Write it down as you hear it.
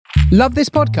Love this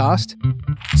podcast?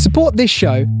 Support this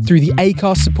show through the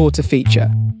Acast supporter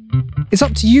feature. It's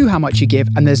up to you how much you give,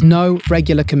 and there's no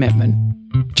regular commitment.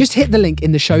 Just hit the link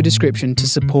in the show description to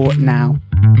support now.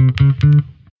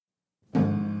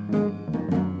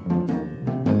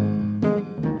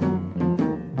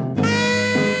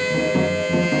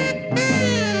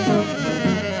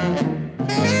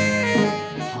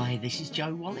 Hi, this is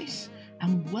Joe Wallace,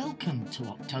 and welcome to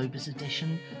October's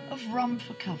edition of Run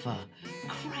for Cover,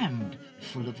 crammed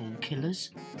full of all killers,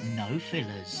 no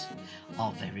fillers.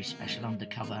 Our very special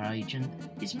undercover agent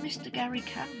is Mr. Gary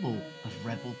Campbell of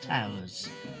Rebel Towers.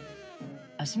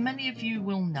 As many of you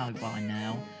will know by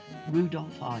now,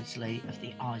 Rudolph Isley of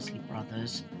the Isley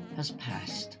Brothers has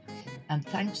passed, and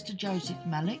thanks to Joseph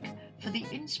Malik for the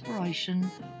inspiration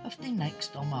of the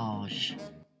next homage.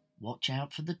 Watch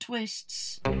out for the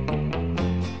twists.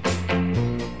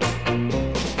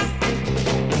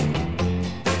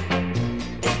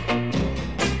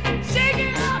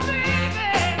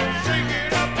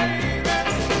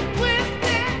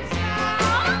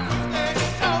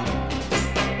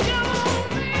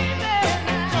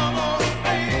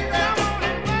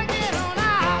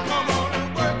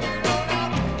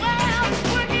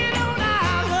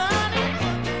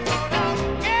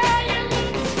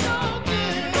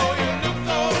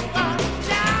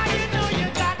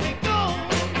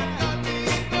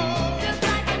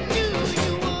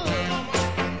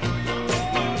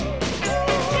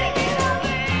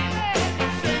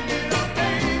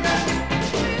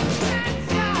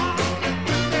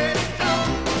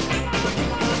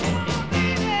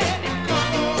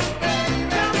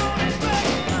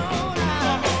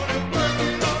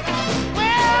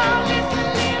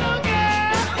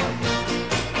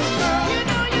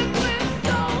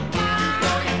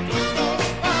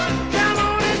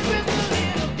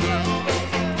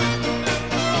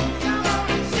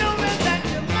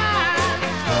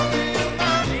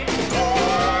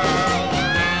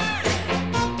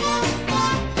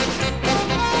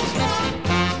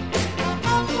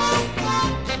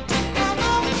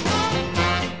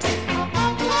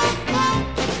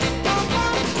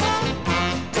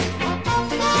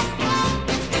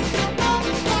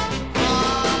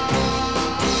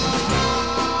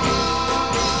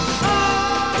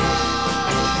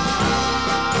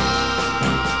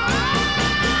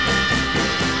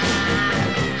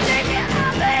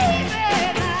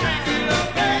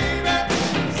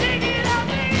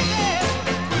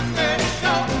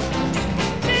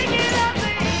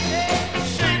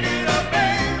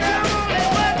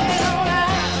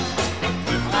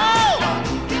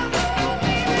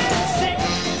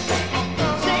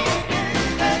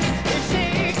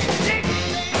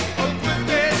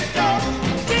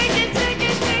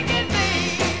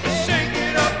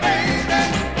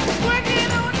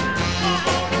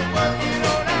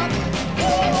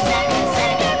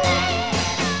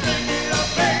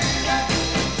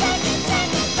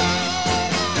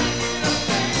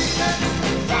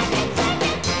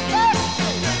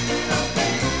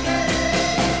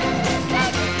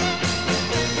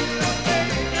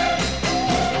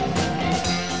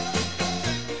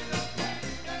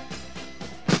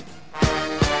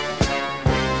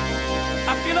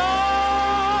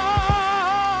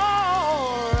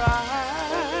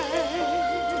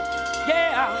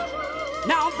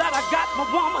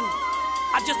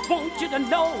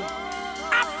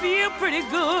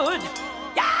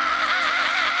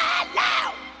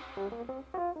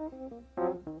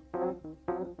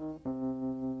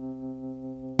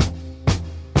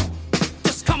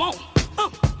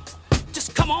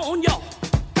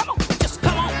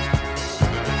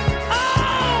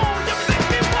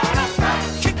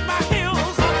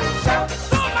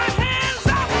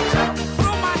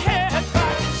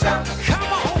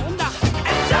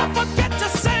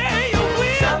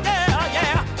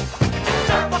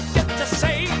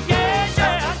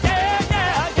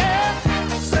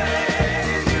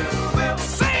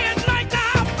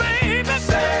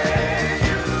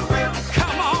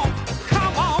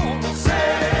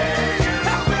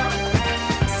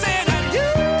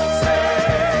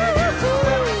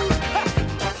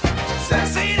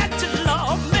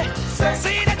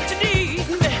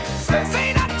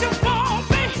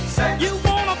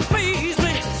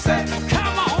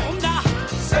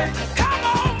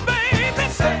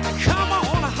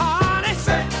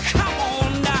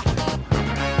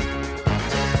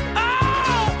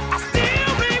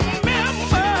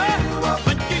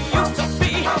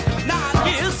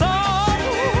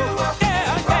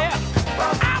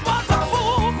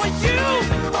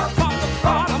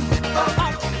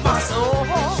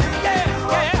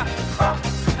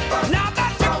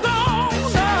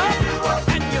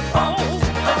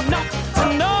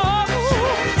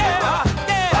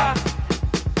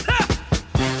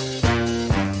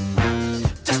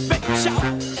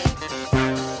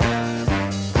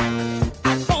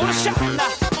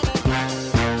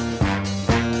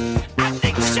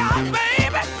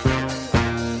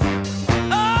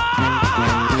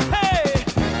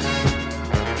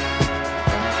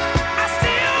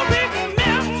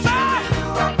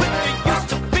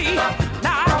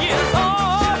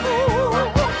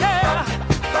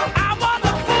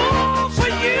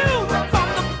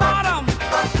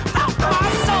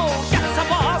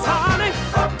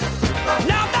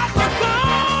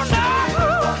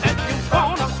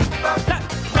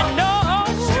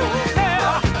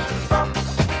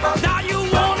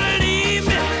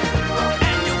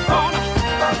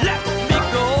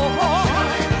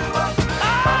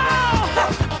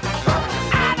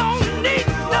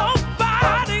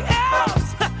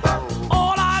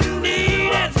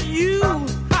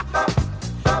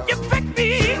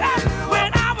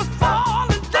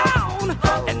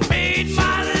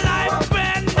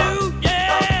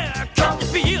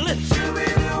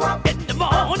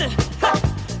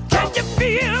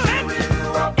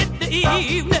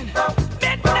 evening,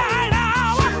 midnight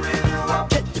hour.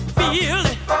 Can you feel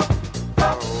it?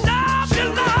 Love you,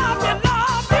 love you,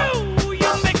 love you.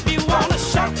 You make me wanna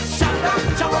shout, shout,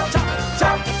 shout, shout,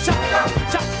 shout, shout,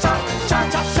 shout,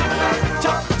 shout, shout,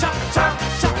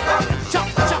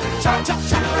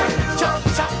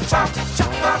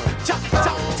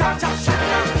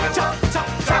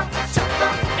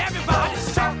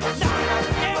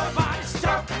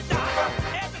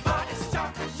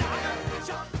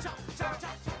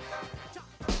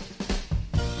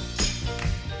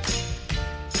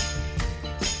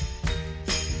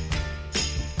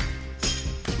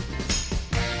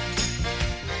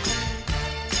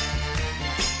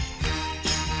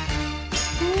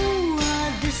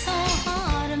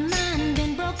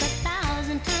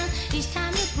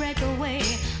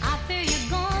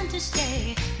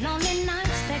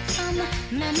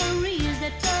 memories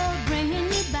that go, bringing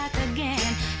me back again,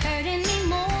 hurting me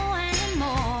more and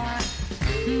more.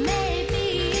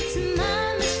 Maybe it's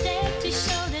my mistake to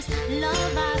show this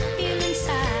love I feel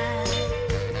inside.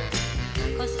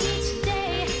 'Cause each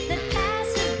day that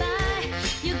passes by,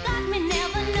 you got me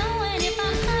never knowing if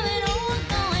I'm coming or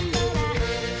going. But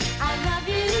I love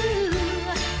you,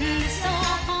 so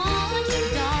I want you,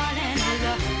 darling. I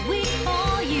love wait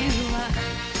for you.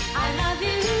 I love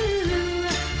you.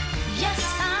 Yes,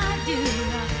 I do.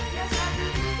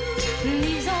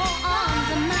 These old arms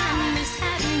of mine miss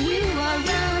having you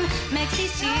around. Makes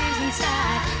these tears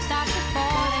inside start to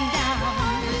falling down.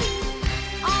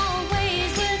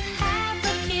 Always with half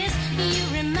a kiss, you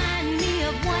remind me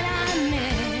of what I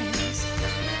miss.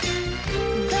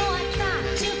 Though I try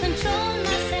to control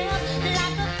myself,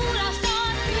 like a fool I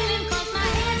start feeling, 'cause my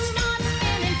head starts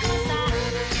spinning. 'Cause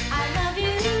I love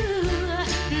you.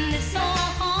 This so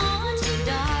hard,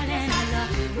 darling. I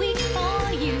love wait for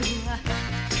you.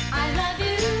 I love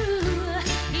you.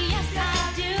 Yes, I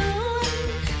do.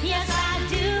 Yes, I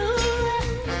do.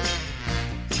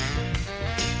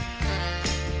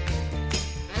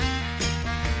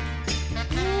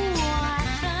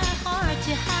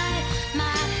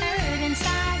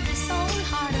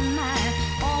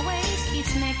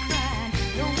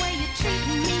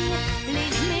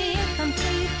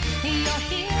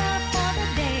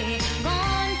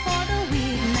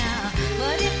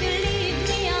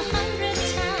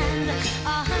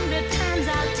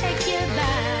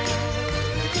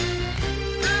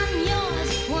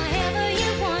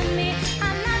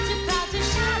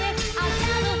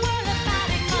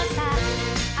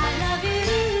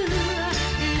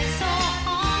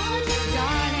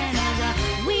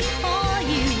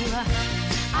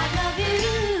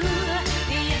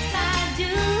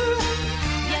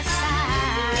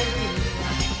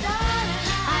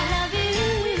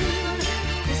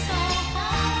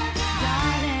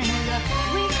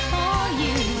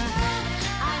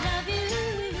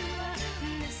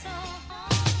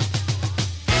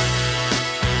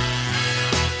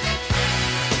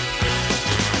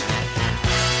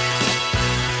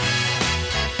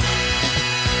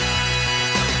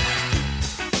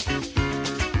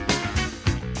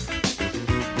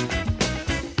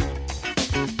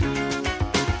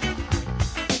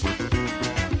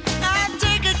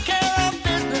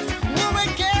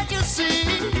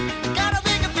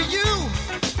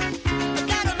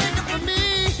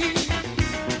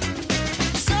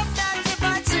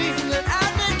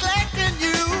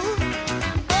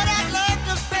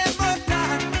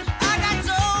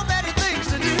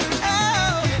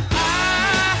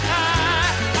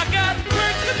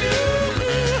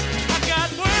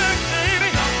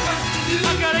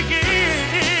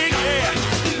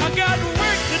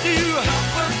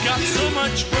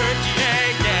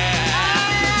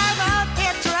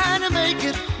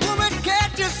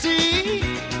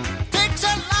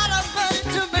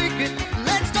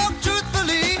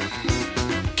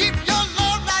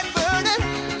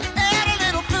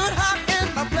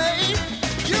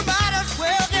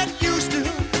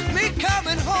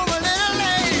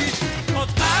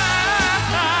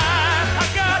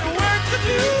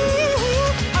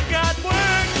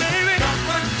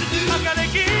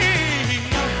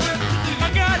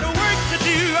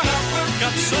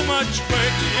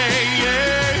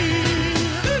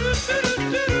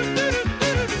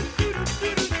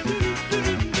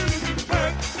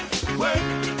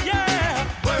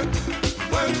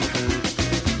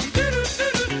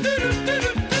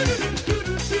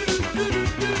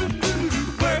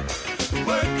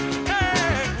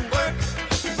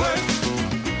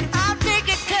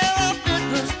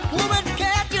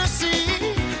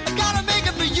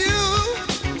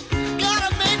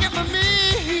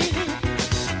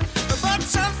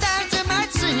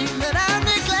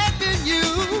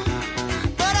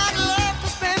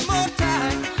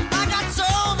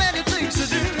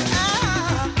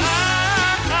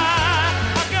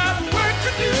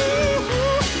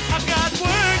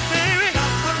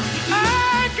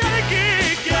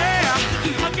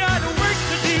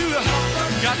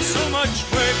 got so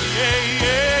much weight.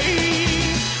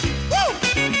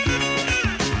 Woo!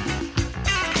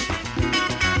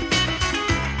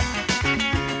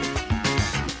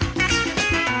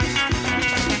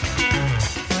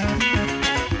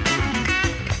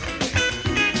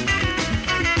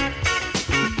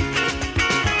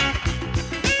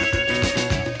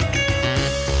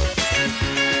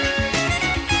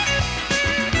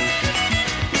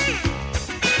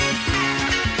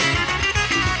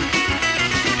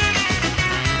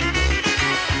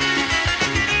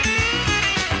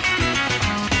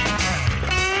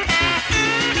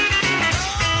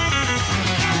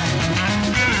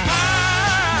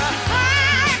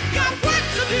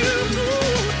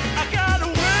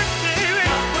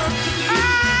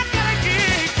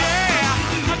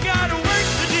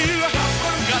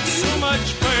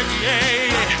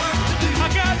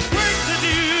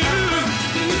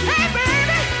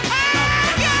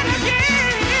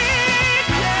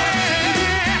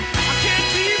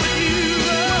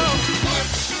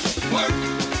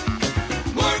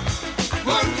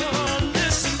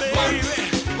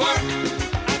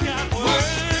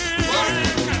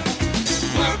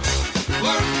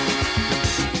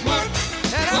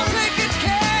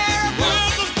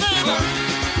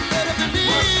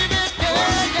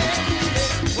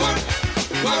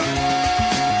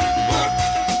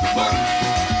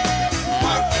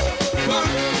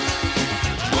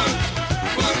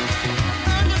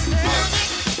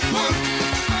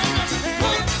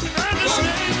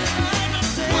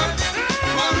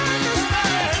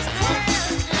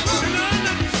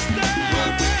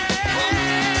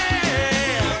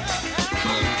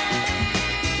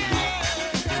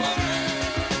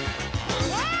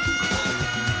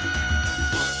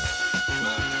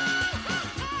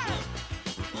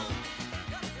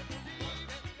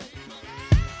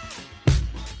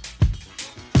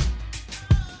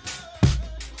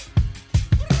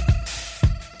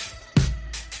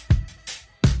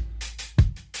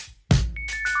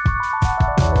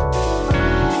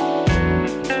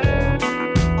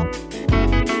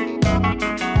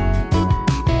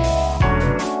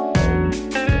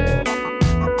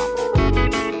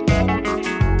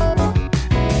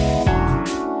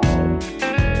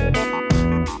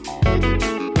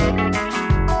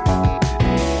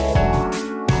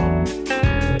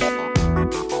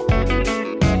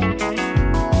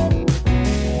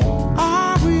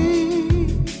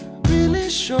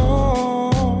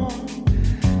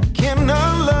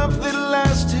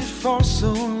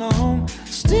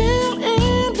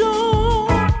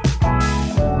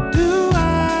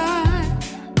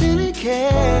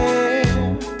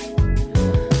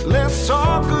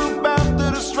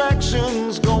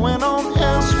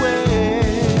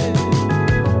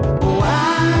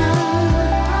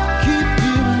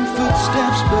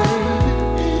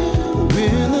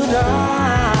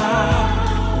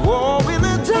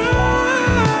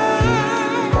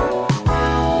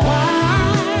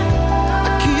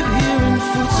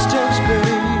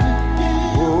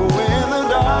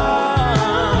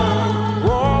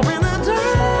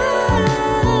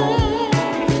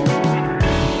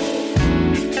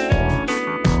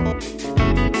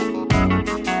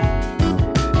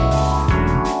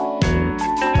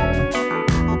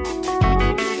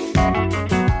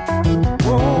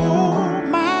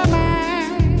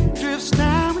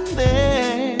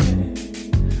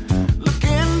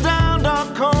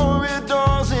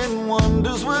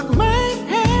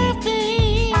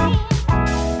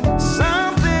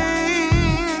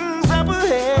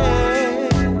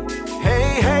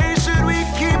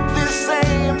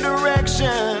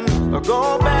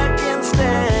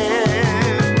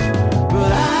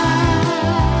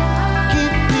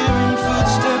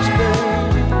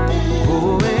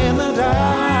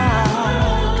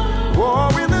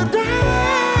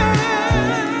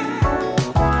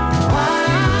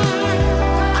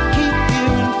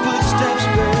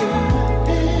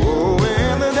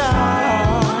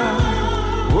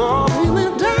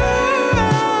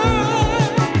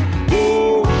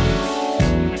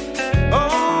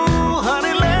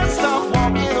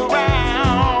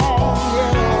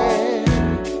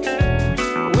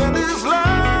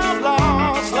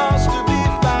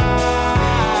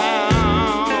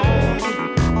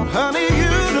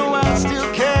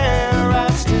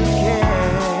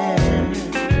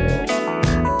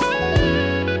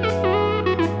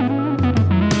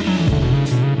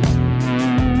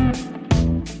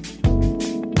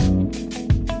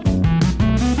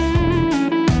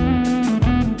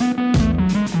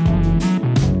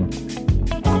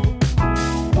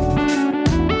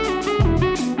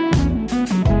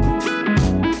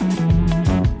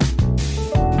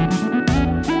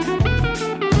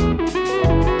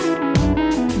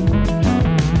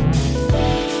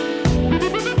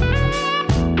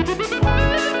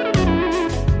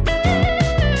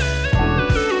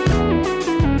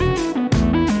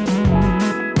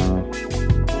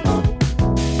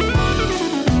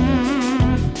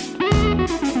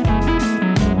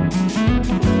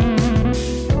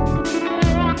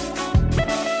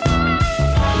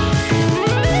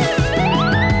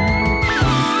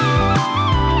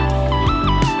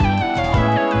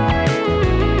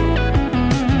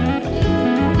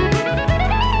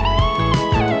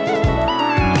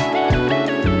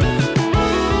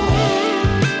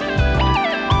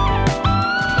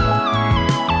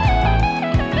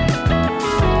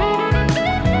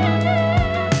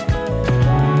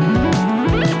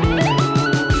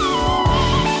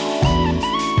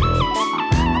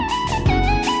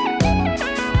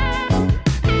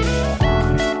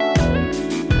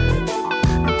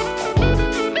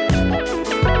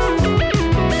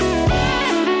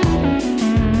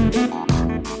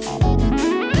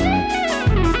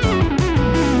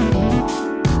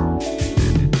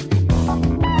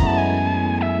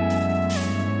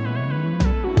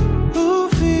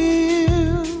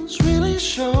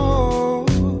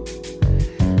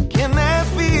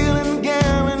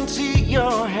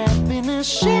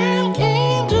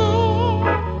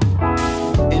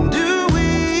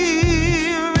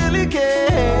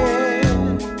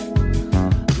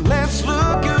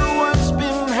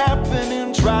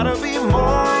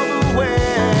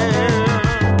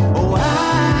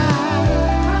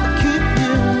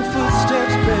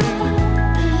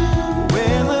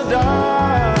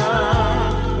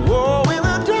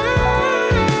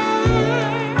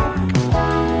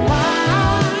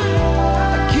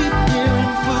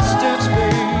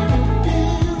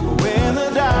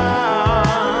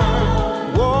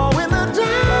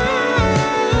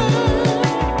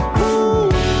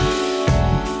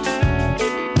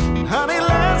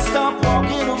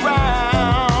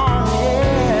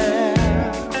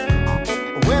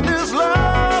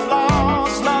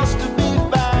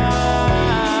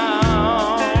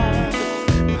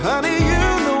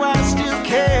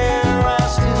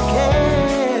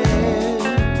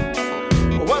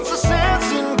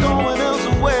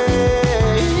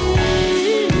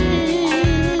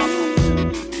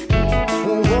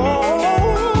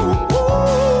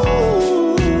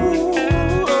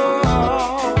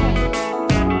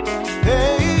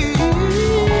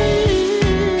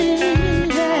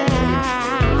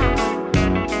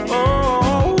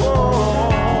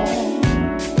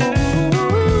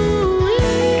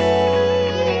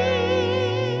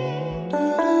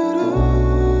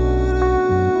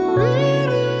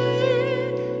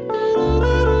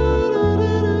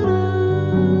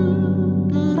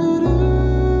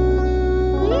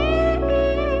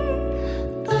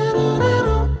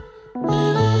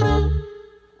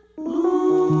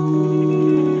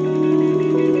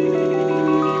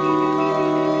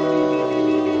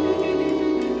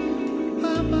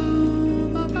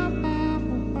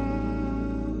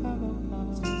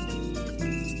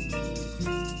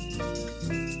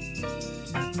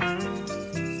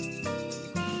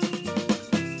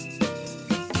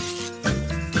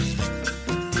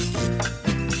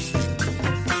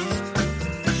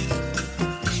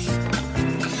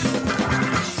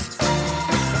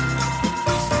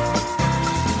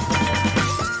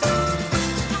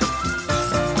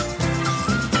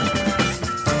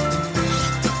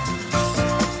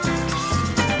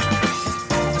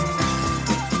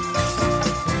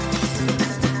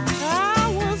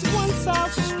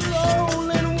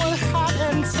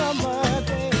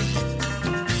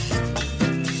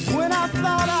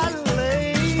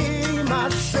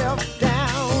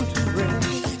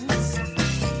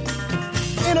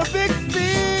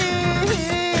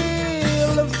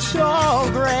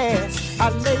 I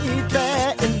lay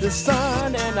there in the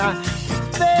sun and I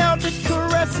felt it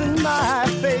caressing my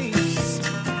face.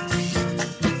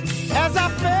 As I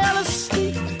fell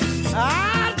asleep,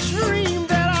 I dreamed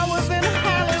that I was in a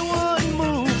Hollywood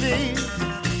movie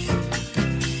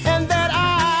and that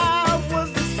I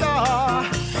was the star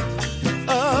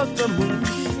of the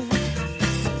movie.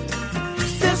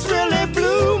 This really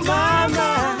blew my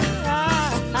mind.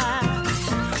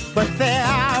 But there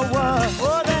I was,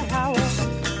 oh there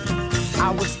I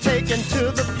was taken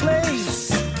to the place,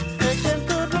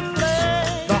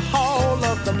 the Hall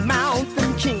of the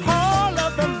Mountain King. I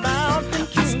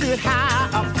stood high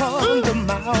upon the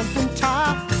mountain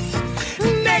top,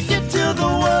 naked to the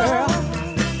world.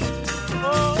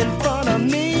 In front of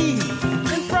me,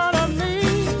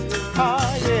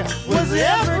 oh yeah, was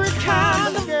every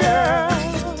kind of girl.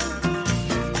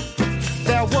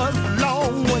 There was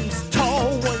long ones, tall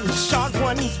ones, short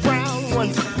ones, brown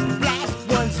ones, black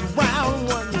ones, round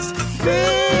ones,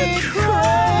 big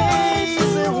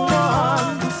crazy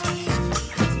ones.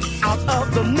 Out of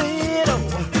the middle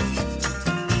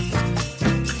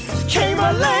came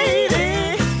a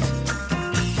lady.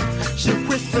 She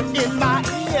whispered in my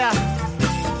ear,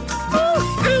 ooh,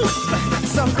 ooh,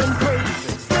 something crazy.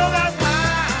 Spill that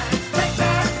wine, take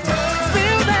that girl.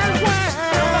 Spill that wine,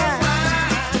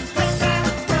 take that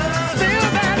girl. Spill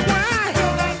that wine,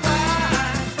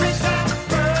 take that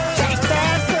girl. Take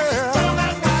that girl. Spill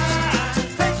that wine,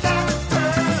 take that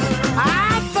girl.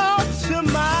 I thought to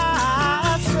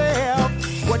myself,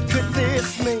 what could this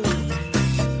mean?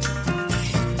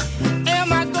 Am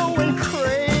I going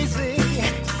crazy,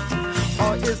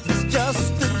 or is this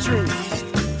just a dream?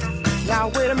 Now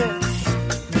wait a minute.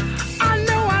 I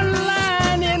know I'm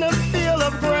lying in a field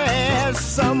of grass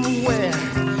somewhere,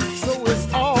 so it's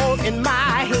all in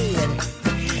my head.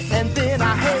 And then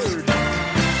I heard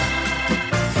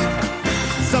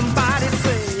somebody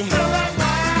say, spill that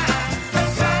wine,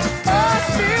 oh,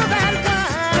 spill that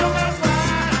wine,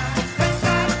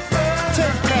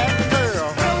 take that girl.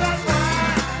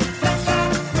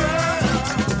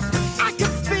 I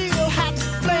could feel hot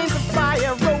flames of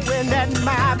fire rolling at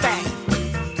my back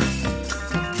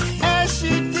as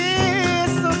she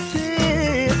disappeared,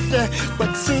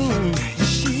 but soon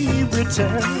she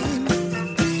returned.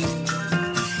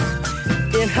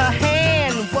 In her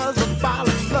hand was a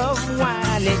bottle of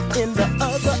wine, and in the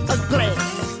other a glass.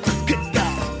 Good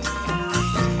God!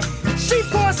 She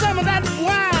poured some of that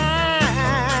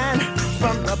wine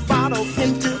from the bottle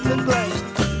into the glass,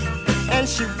 and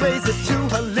she raised it to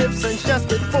her lips, and just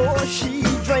before she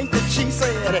drank it, she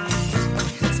said,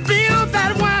 spill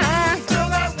that wine, spill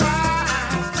that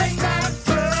wine, take that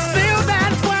girl. Spill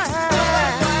that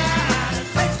wine,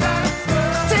 take that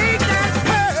girl. Take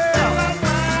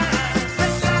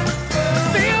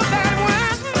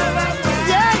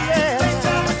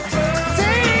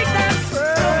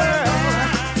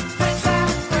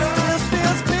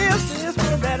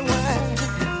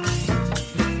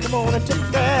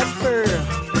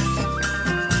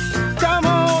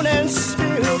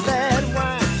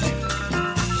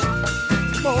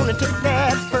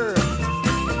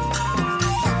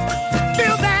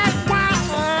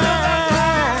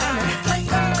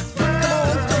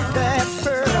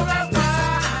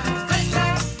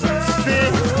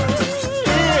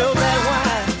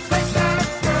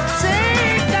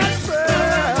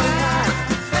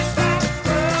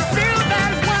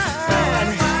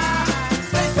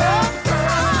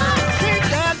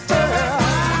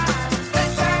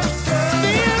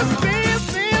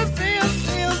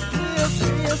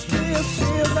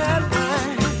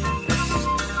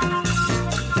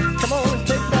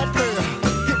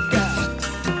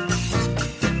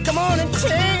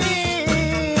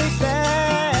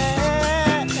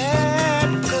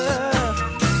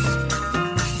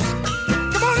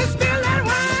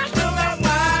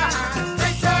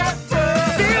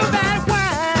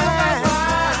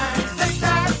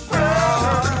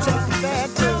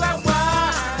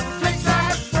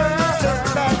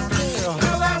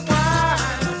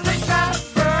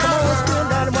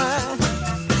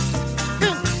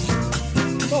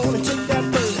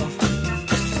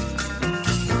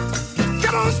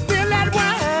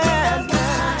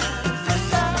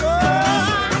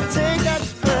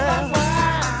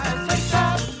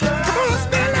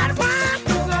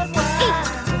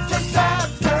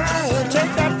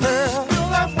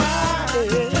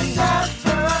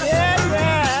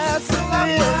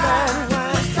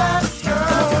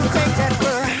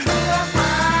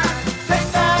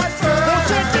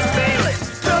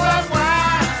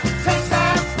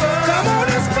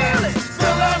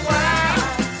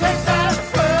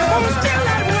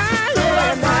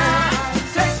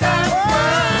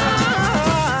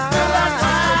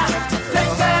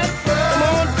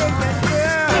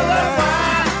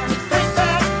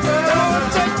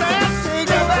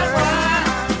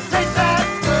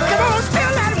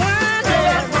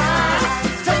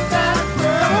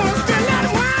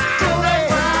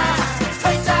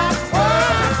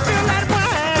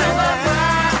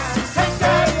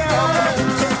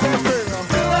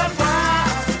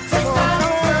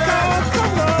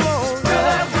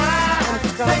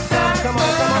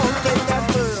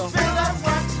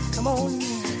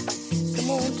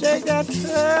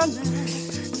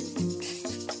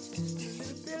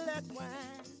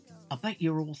bet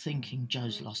you're all thinking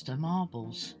Joe's lost her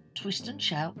marbles. Twist and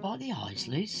Shout by the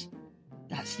Isleys?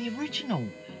 That's the original,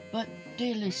 but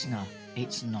dear listener,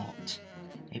 it's not.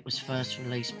 It was first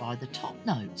released by the Top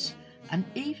Notes and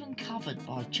even covered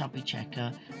by Chubby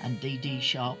Checker and Dee Dee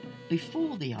Sharp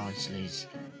before the Isleys.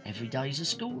 Every day's a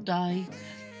school day.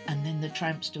 And then the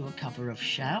Tramps do a cover of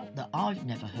Shout that I've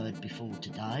never heard before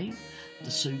today.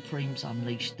 The Supremes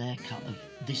unleashed their cut of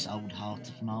This Old Heart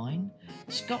of Mine.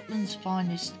 Scotland's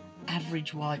finest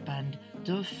average white band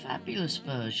do a fabulous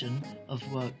version of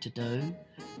Work to Do.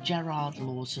 Gerard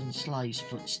Lawson Slay's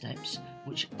Footsteps,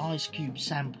 which Ice Cube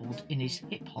sampled in his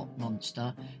hip-hop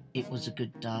monster It Was a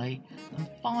Good Day. And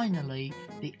finally,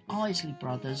 the Isley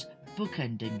Brothers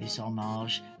bookending this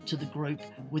homage to the group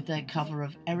with their cover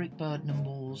of Eric Burdon and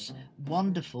Moore's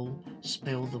wonderful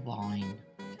Spill the Wine.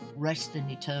 Rest in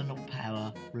eternal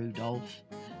power, Rudolph.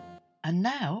 And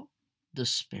now, the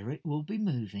spirit will be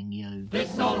moving you.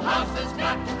 This old house has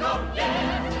got to go,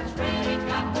 yes, it's really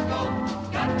got to go,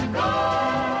 got to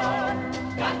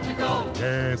go, got to go.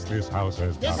 Yes, this house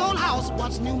has This old house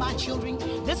once knew my children.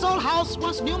 This old house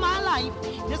once knew my life.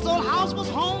 This old house was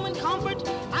home and comfort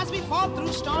as we fought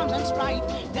through storms and strife.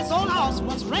 This old house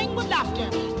once rang with laughter.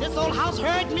 This old house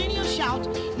heard many a shout.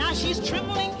 Now she's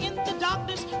trembling in the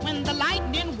darkness when the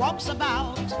lightning walks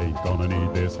about. Ain't gonna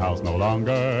need this house no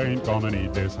longer. Ain't gonna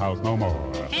need this house no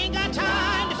more. Ain't got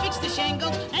time to fix the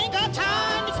shingles. Ain't got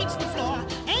time to fix the floor.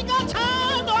 Ain't got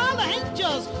time for all the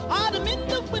angels or to mend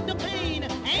the window pane.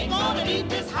 Ain't gonna need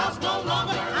this house no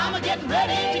longer. I'm getting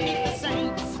ready to meet the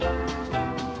saints.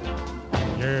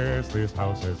 Yes, this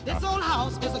house has This old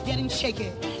house is a getting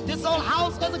shaky. This old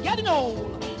house is a getting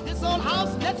old. This old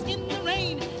house lets in the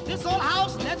rain. This old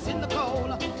house lets in the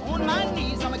cold. On my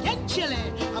knees I'm a getting chilly,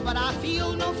 but I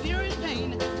feel no fear and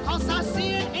pain, 'cause I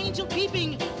see an angel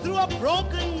peeping through a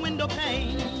broken window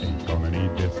pane. Ain't gonna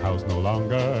need this house no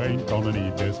longer. Ain't gonna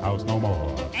need this house no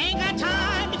more. Ain't got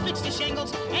time to fix the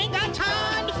shingles. Ain't got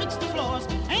time to fix the floors.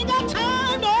 Ain't got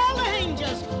time to all the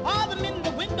angels, all the men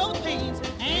the window panes.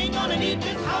 Ain't gonna need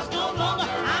this house no longer.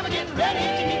 I'm getting ready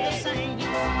to meet the saints.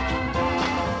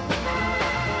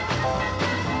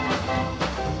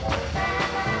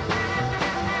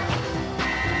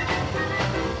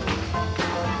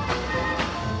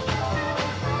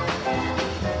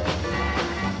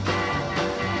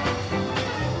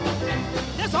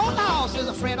 This old house is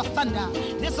afraid of thunder.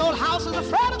 This old house is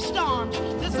afraid of storms.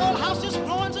 This old house just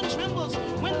groans and trembles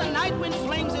when the night wind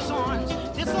flings its horns.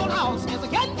 This old house is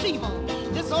again feeble.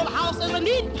 This old house is a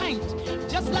need paint.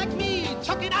 Just like me,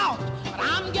 chuck it out. But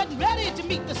I'm getting ready to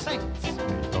meet the saints.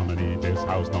 Ain't gonna need this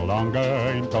house no longer.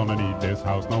 Ain't gonna need this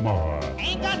house no more.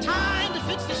 Ain't got time to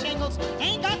fix the shingles.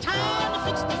 Ain't got time to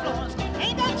fix the floors.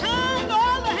 Ain't got time for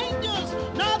all the angels,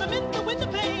 nor the men the window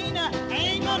pane.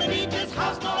 Ain't gonna need this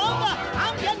house no longer.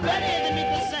 I'm getting ready to meet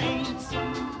the saints.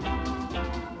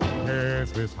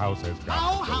 Yes, this house has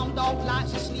Our hound dog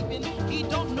lies sleeping. He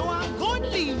don't know I'm going to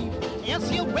leave. Yes,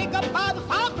 he'll wake up by the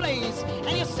fireplace and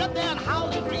he'll sit there and howl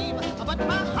and grieve. But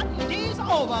my hunting days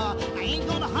are over. I ain't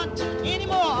gonna hunt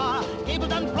anymore. Abel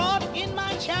done brought in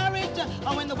my chariot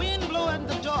when the wind blew at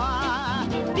the door. I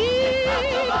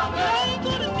ain't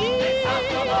gonna need.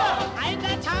 I ain't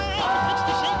got time to fix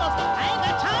the shingles. I ain't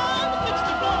got time to fix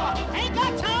the floor. I ain't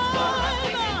got time.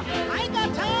 I ain't got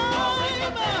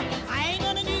time. I ain't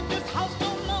gonna need this house no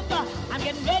longer. I'm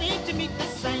getting ready to meet the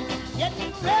saints.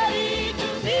 Getting ready to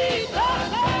meet the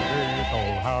saints. this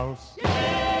old house.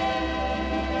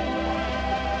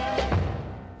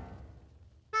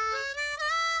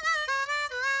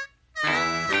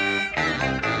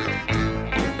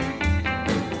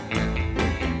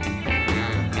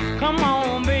 Come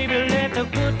on, baby, let the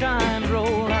good times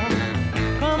roll.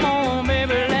 Come on,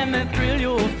 baby, let me thrill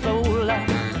your soul.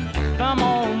 Come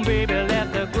on, baby,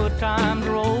 let the good times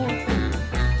roll.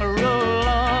 Roll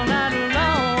all night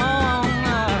long.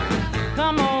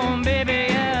 Come on, baby,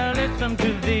 yeah, listen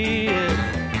to this.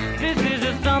 This is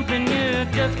just something you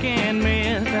just can't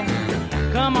miss.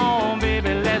 Come on,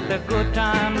 baby, let the good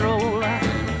times roll.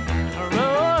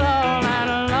 Roll all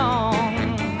night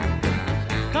long.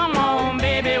 Come on,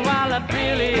 baby, while the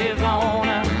thrill is on.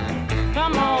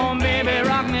 Come on, baby,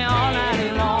 rock me all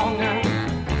night long.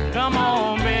 Come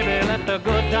on, baby, let the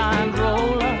good times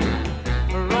roll.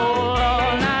 Roll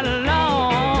all night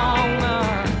long.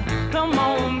 Come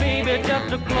on, baby, just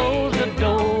to close the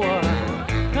door.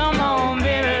 Come on,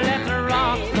 baby, let's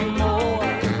rock some more.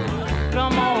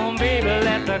 Come on, baby,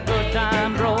 let the good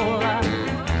times roll.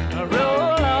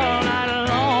 Roll all night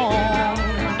long.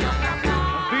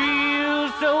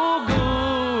 Feels so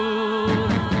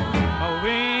good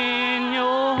when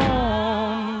you're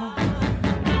home.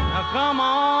 Now come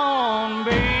on.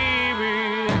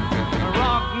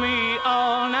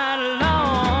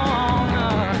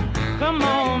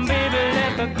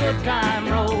 good time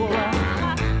roll.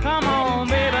 Come on,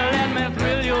 baby, let me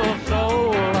thrill your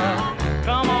soul.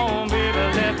 Come on, baby,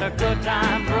 let the good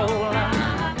times roll.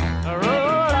 Roll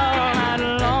all night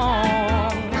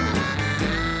long.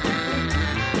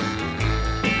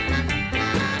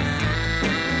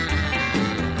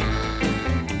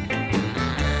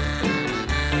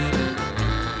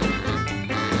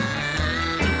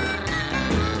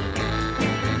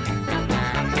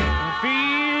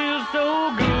 Feels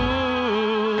so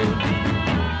good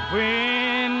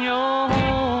when you're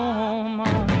home.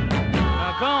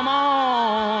 Come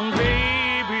on,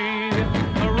 baby,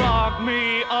 rock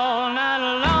me all night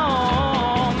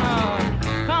long.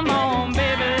 Come on,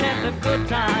 baby, let the good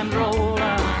times roll.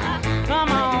 Come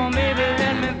on, baby,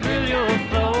 let me thrill your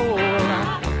soul.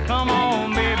 Come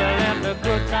on, baby, let the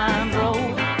good times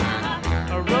roll.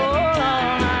 Roll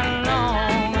all night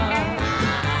long.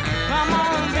 Come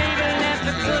on, baby, let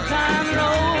the good times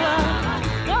roll.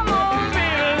 Come on,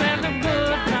 baby, let the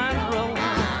good times roll.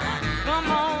 Come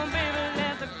on, baby,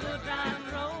 let the good times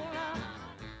roll.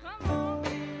 Come on.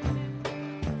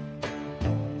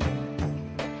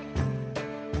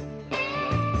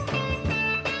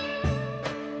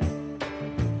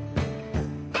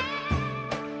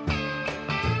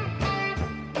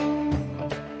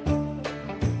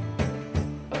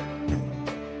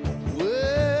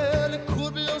 Well, it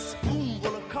could be a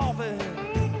spoonful of coffee,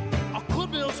 or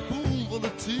could be a spoonful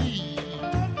of tea.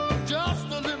 Just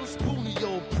a little spoon of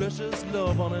your precious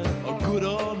love on it, or good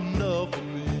enough for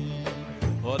me.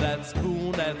 Oh, that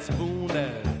spoon, that spoon,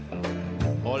 that.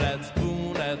 Oh, that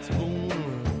spoon, that spoon.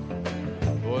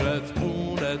 Oh, that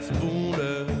spoon, that spoon,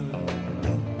 that.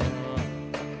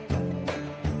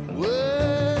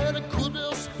 Well, it could be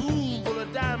a spoonful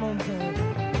of diamonds,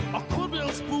 or could be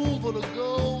a spoonful of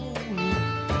gold.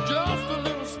 Just a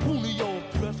little spoon of your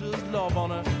precious love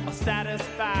on it, will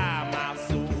satisfy my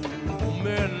soul.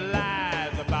 Men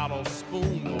lies about a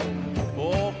spoonful,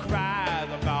 or cries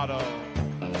about a,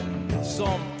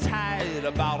 some tired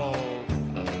about a,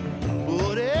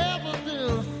 but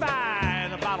everything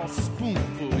fine about a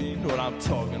spoonful. You know what I'm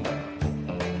talking about.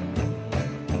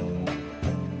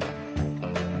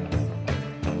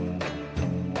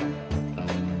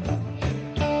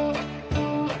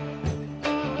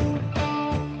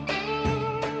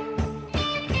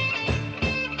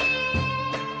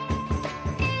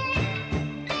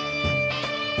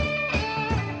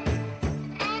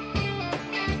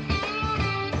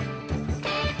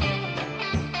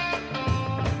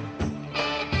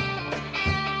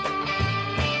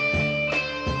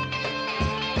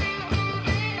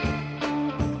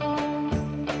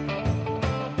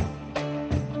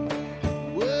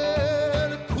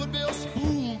 Well, it could be a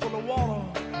spoonful of water,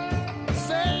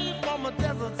 saved from a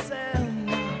desert sand.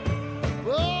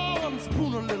 Oh, one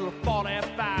spoon, a little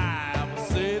 45,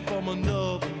 saved from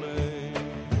another man.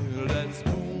 That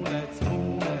spoon, that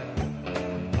spoon, that.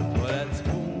 Oh, that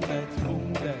spoon, that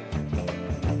spoon, that.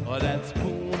 Oh, that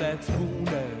spoon, that spoon,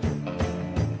 that.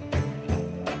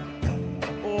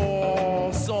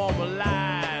 Oh, some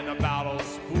line about a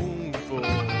spoonful.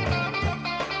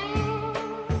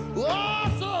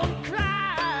 Oh, some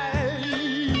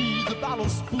cries about a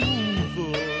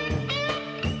spoonful.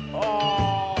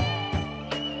 Oh,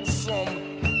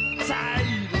 some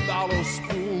tight about a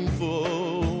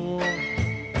spoonful.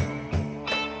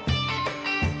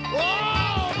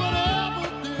 Oh, but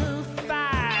everything's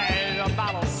fine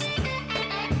about a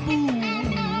spoonful.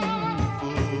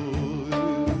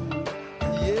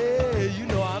 Yeah, you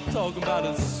know I'm talking about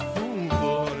a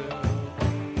spoonful.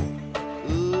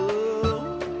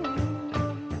 Ooh.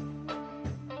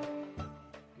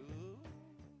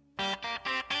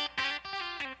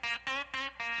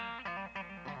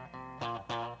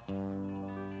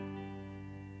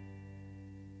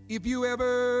 If you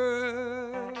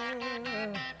ever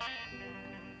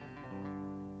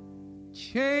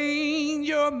change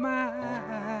your mind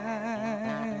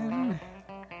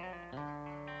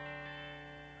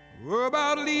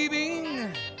about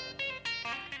leaving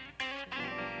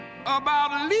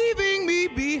me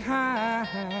behind,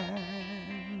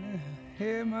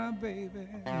 hey, my baby,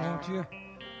 won't you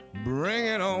bring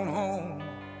it on home?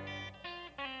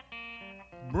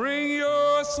 Bring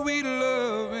your sweet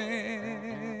loving,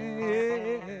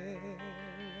 yeah.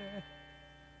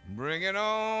 Bring it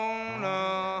on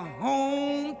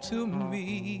home to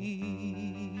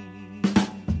me,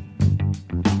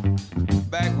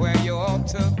 back where you ought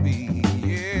to be,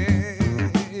 yeah,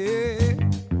 yeah.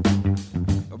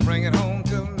 Bring it home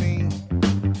to me.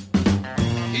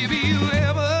 If you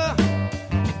ever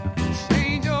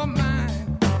change your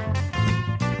mind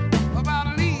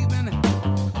about leaving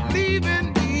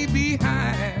me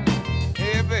behind,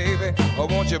 hey baby,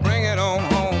 you bring it on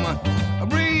home?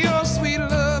 Bring your sweet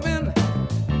loving,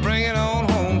 bring it on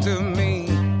home to me.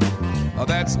 Oh,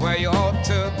 that's where you ought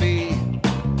to be.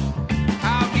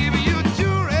 I'll give you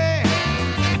jewelry,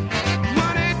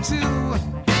 money too,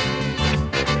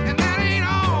 and that ain't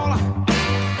all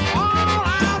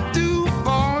I'll do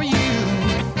for you.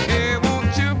 Yeah,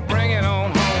 won't you bring it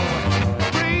on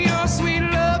home? Bring your sweet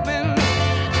loving,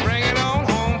 bring it on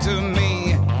home to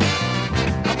me.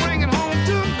 Bring it home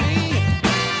to me.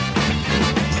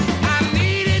 I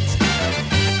need it,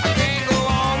 I can't go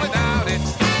on without it.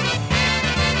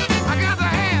 I got to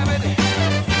have it.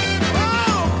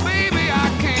 Oh, baby, I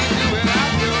can't do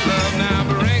without your love. Now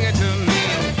bring it to me.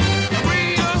 Bring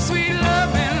your sweet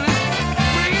loving,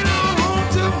 bring it on home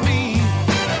to me.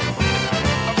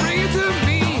 Bring it to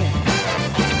me.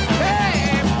 Hey,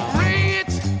 bring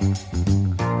it.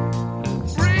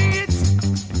 Bring it.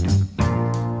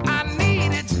 I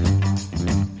need it.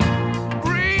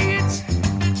 Bring it.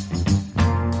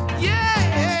 Yeah.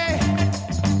 Hey,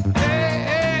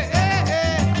 hey, hey,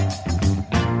 hey.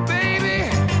 Baby,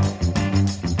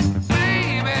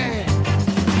 baby,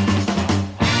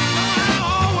 I'll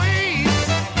always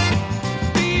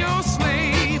be your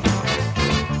slave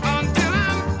until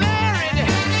I'm buried,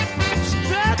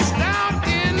 stretched out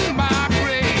in my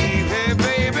grave. Hey,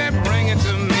 baby, bring it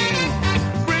to me.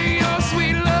 Bring your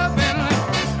sweet loving,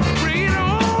 bring it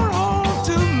on home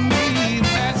to me.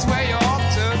 That's where you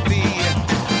ought to be.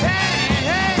 Hey,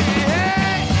 hey,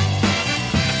 hey.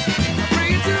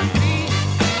 Bring it to me.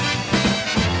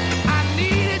 I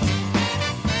need it.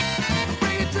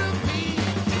 Bring it to me.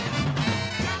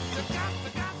 Got to have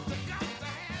it.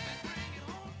 Bring it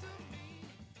home to me.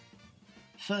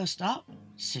 First up,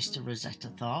 Sister Rosetta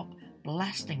Tharpe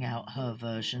blasting out her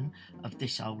version of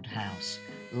This Old House,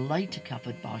 later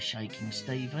covered by Shaking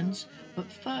Stevens,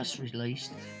 but first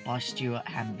released by Stuart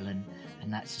Hamblin,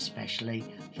 and that's especially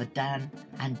for Dan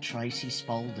and Tracy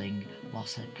Spalding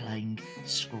whilst they're playing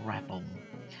Scrabble.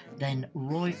 Then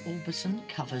Roy Orbison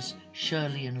covers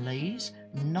Shirley and Lee's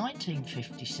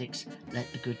 1956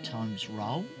 Let the Good Times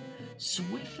Roll,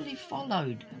 swiftly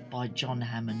followed by John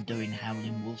Hammond doing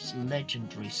Howlin' Wolf's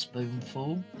legendary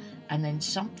Spoonful, and then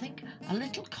something a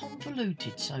little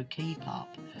convoluted, so keep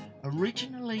up.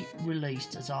 Originally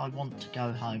released as I Want to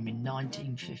Go Home in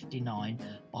 1959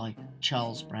 by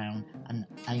Charles Brown and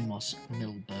Amos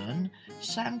Milburn,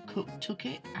 Sam Cooke took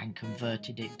it and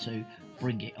converted it to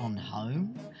Bring It On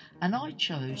Home, and I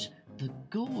chose the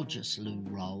gorgeous Lou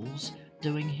Rolls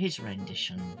doing his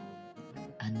rendition.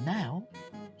 And now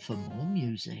for more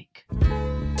music.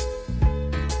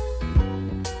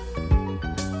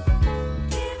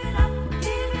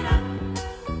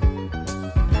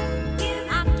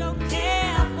 I don't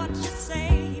care what you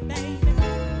say, baby.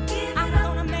 I'm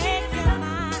gonna make you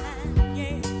mine,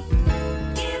 yeah.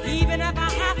 Even if I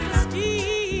have to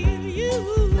steal you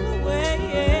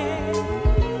away,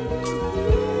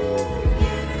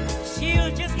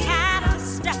 she'll just have to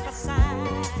step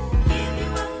aside,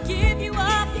 give you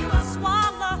up,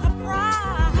 swallow her pride.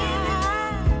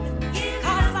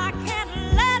 'Cause I can't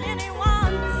let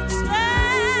anyone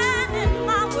stand in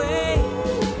my way.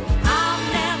 I'll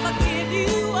never give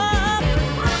you up,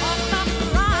 'cause that's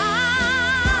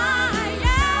right,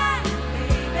 yeah,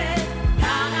 baby.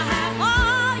 Gotta have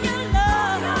all your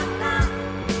love,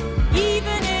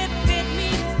 even if it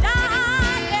means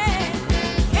dying.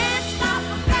 Can't stop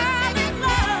a girl in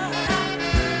love,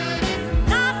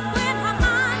 not when her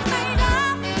mind's made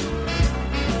up.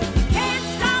 Can't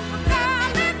stop a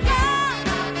girl in love,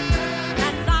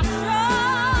 and I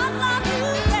sure love you,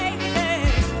 baby.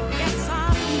 Yes, I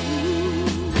do.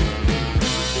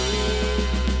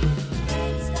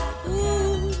 Can't stop,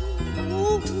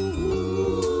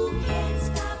 can't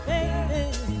stop, baby.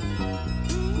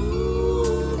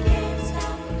 Can't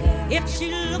stop, girl. If she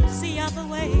looks the other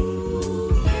way,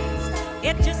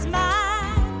 it just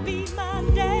might be my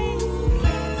day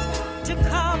to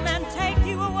come and take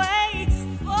you away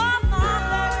for my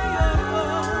love.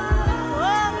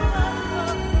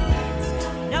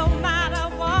 No matter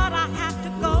what I have to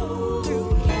go through,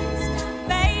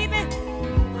 baby,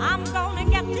 I'm gonna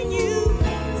get to you.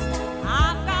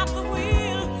 I've got the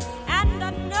will and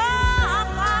I know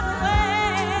I've got the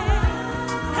way.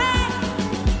 Hey,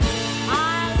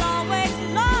 I'll always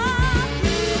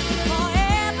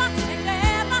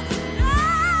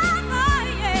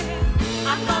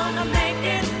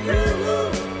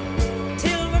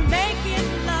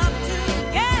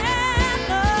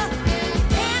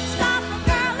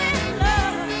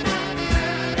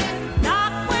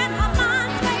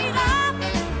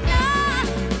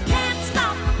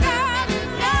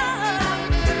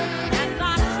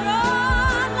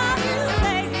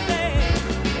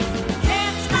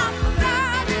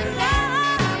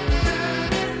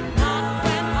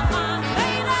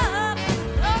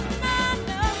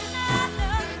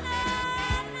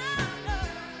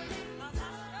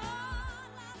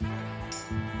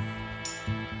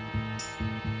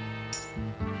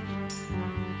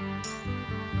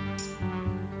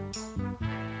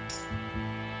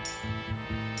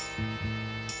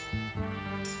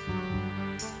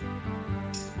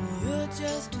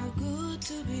just too good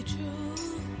to be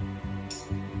true.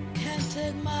 Can't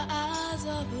take my eyes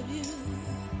off of you.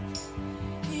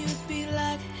 You'd be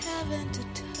like heaven to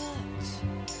touch.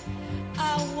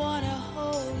 I wanna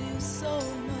hold you so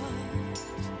much.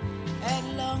 At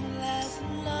long last,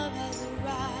 love has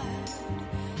arrived,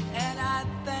 and I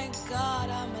thank God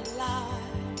I'm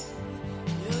alive.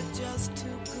 You're just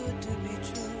too good to be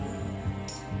true.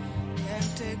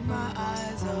 Can't take my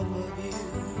eyes off of you.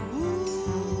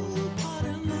 Ooh,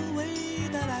 pardon the way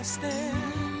that I stare.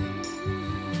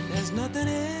 There's nothing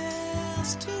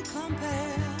else to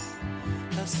compare.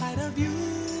 The sight of you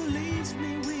leaves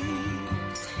me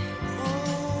weak.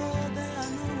 Oh, there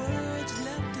are no words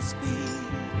left to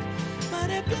speak. But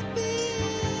if you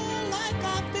feel like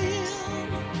I feel,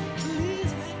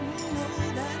 please let me know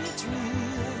that it's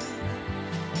real.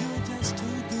 You're just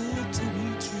too good to be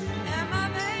true. And my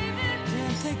baby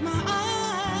can't take my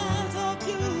eyes off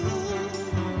you.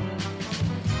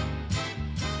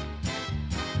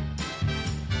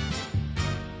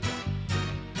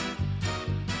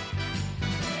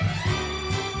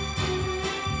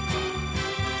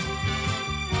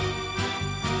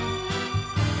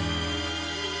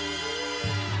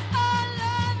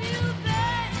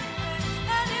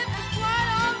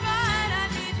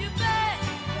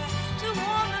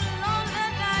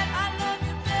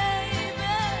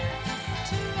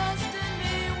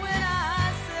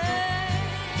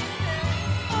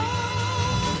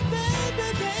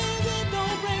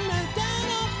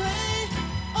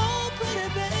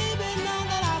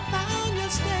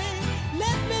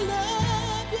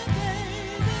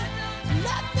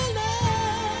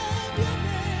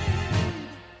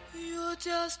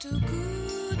 Just too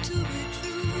good to be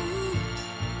true.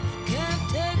 Can't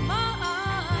take my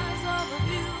eyes off of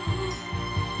you.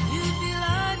 You'd be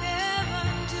like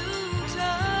heaven to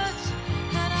touch,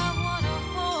 and I wanna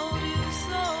hold you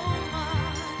so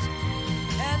much.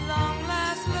 At long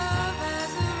last, love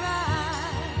has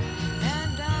arrived,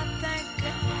 and I thank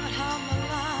God I'm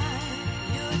alive.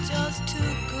 You're just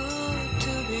too good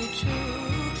to be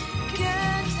true.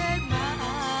 Can't take my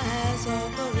eyes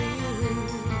off of you.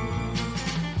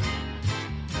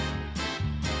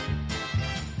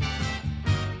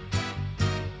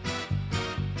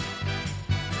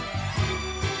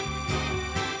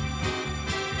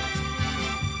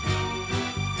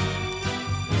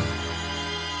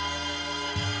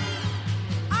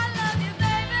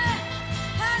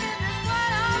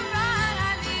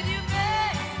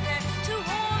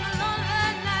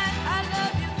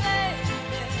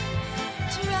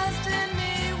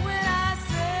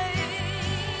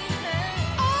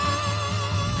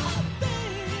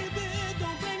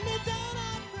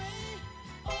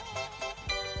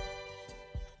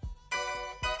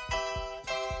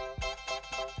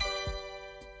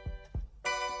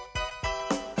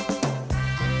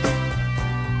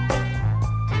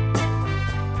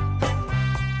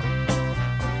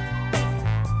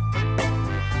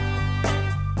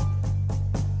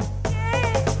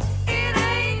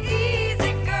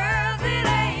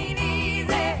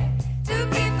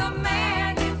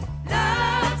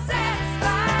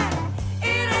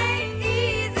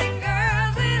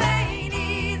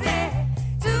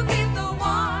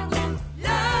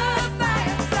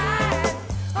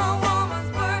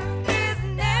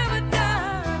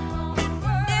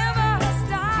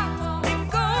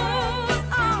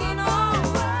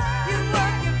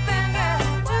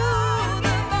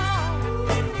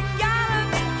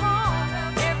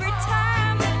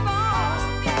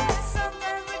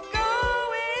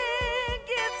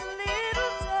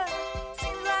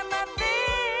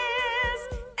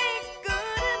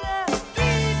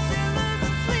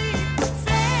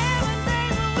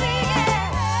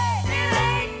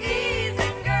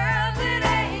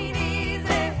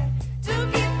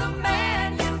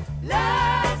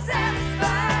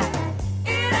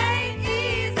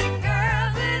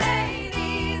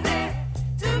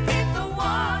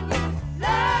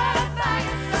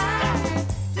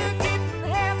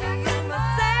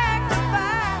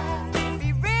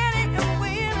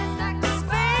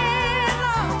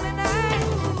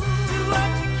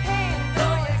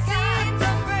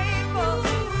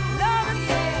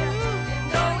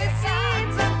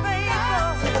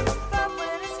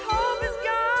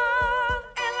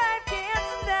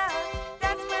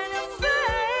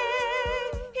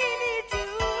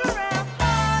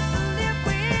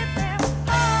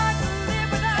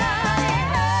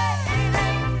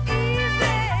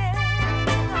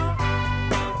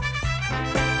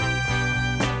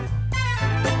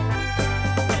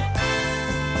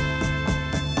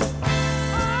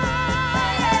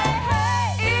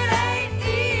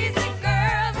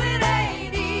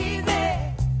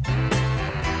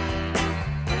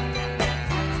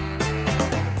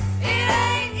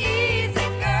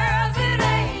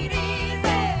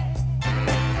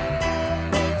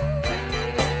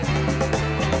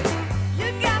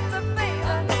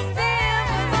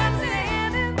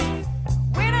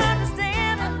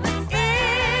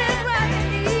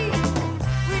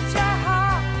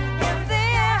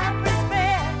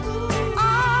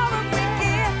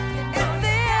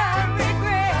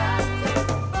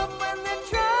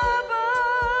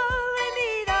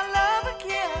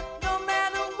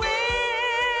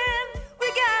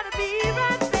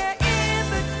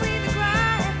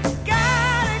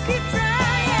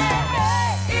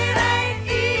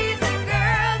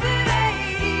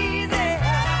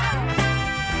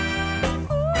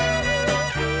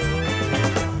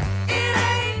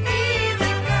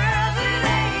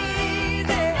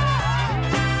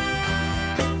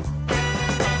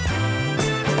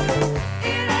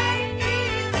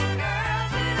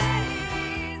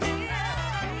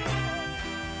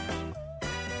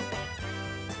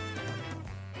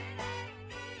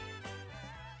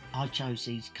 chose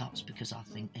these cuts because I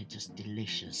think they're just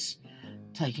delicious.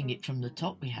 Taking it from the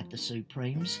top, we had the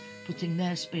Supremes, putting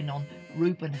their spin on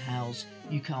Reuben Howe's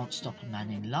You Can't Stop a Man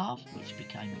in Love, which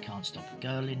became You Can't Stop a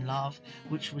Girl in Love,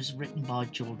 which was written by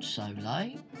George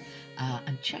Soleil.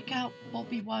 And check out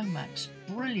Bobby Womack's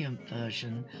brilliant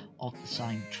version of the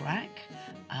same track.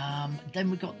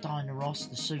 Then we got Dinah Ross,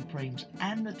 the Supremes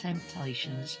and the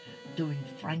Temptations doing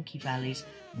Frankie Valli's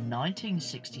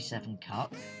 1967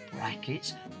 cut,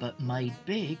 brackets, but made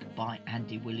big by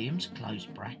Andy Williams, close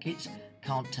brackets,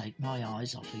 Can't Take My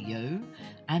Eyes Off of You.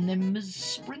 And then Ms.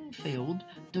 Springfield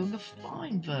doing a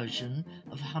fine version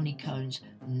of Honeycomb's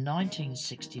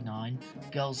 1969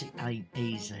 Girls It Ain't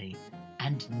Easy.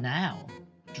 And now,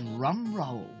 drum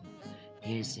roll.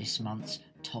 Here's this month's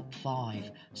top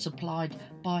 5, supplied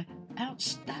by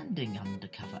outstanding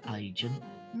undercover agent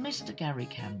Mr. Gary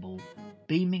Campbell,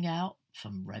 beaming out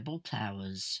from Rebel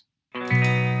Towers.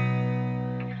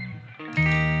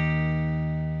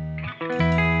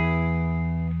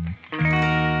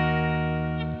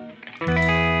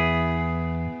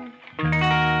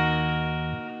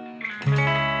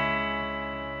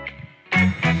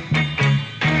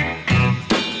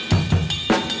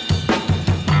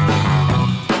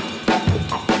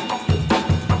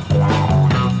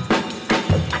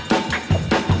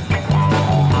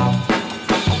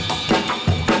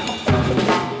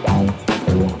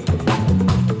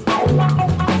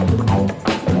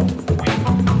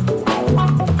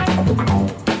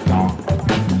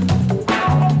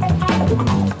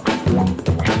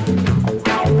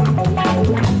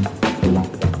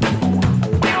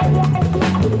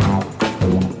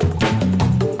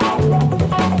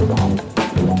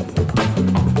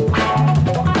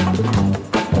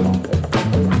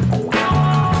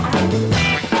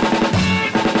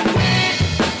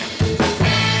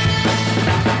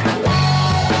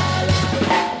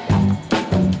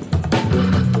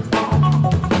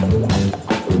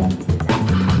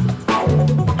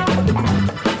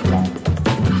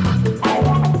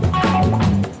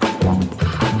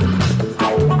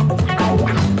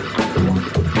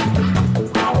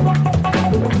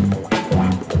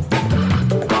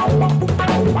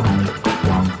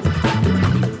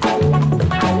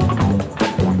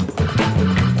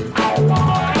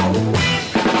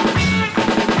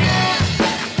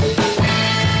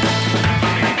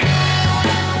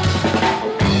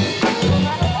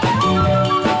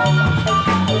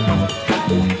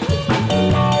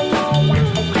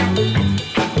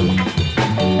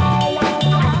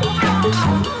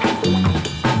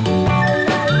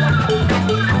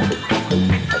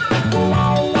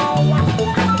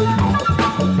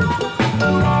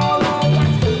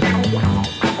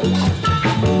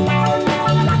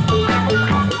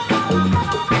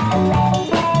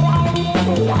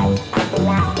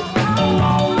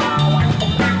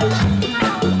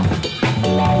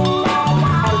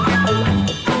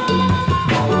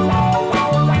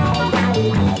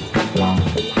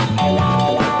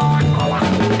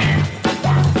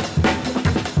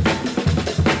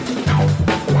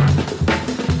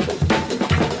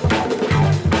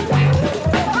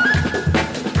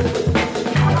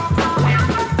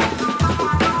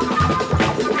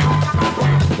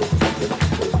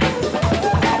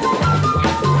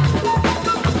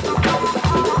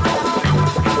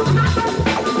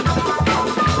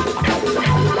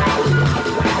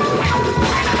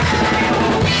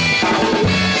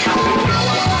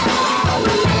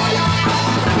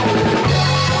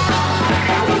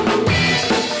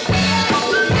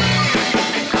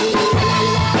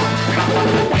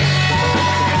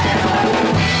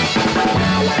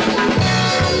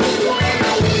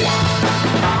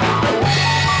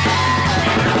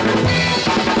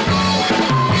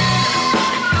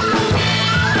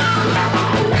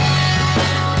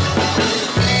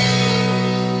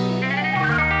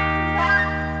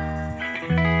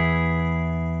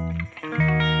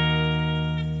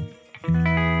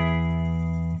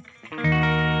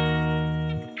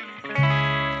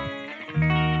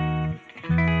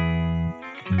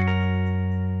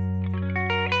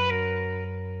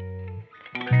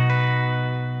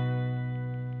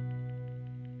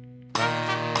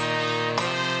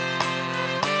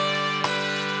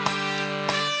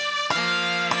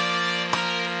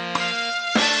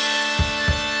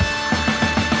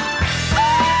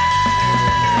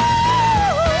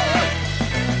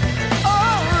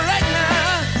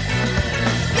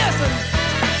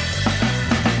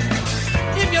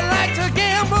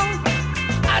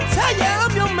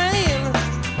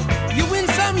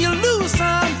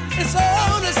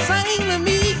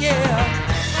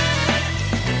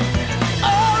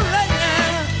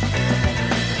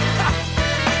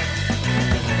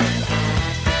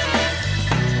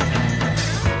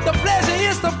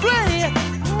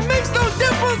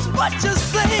 what you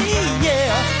say,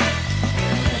 yeah.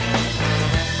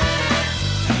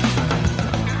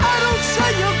 I don't say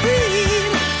you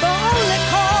greed. The only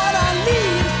card I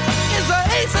need is the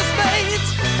ace of spades.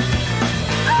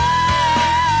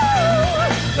 Oh,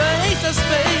 the ace of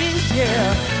spades, yeah.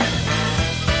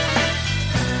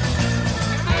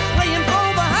 Playing for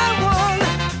the high one,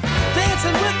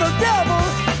 dancing with the devil,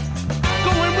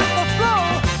 going with the flow.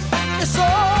 It's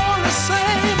all the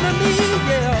same to me,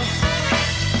 yeah.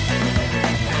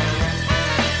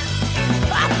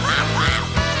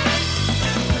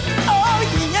 Oh,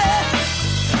 yeah.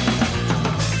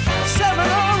 7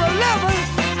 or 11,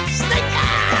 snake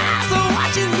eyes are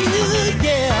watching you,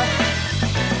 yeah.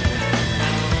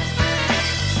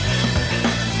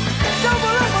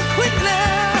 Double up a quick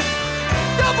now,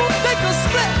 double take a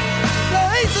split, the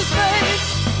ace of spades.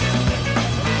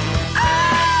 Oh,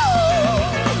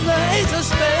 the ace of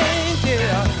spades,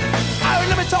 yeah. All right,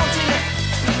 let me talk to you.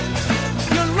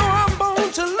 You know I'm born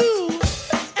to lose,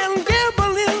 and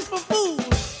gambling's for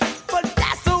fools. But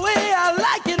that's the way I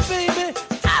like it, baby.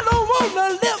 I don't want to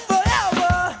live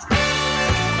forever.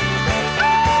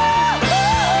 Oh,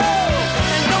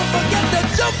 and don't forget the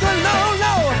joker, no,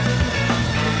 no.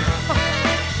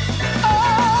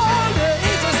 Oh, the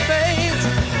ace of spades.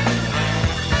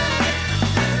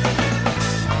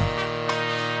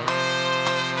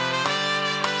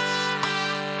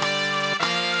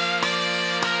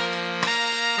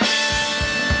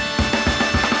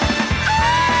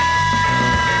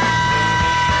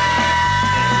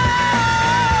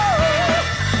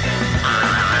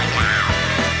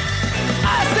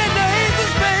 I said the ace of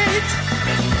spades.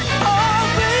 Oh,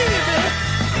 baby.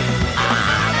 Oh,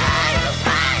 the ace of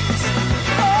spades.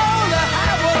 Oh, the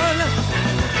high one.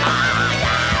 Oh,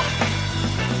 yeah.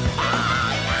 Oh,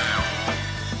 yeah.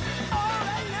 All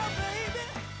right now, baby.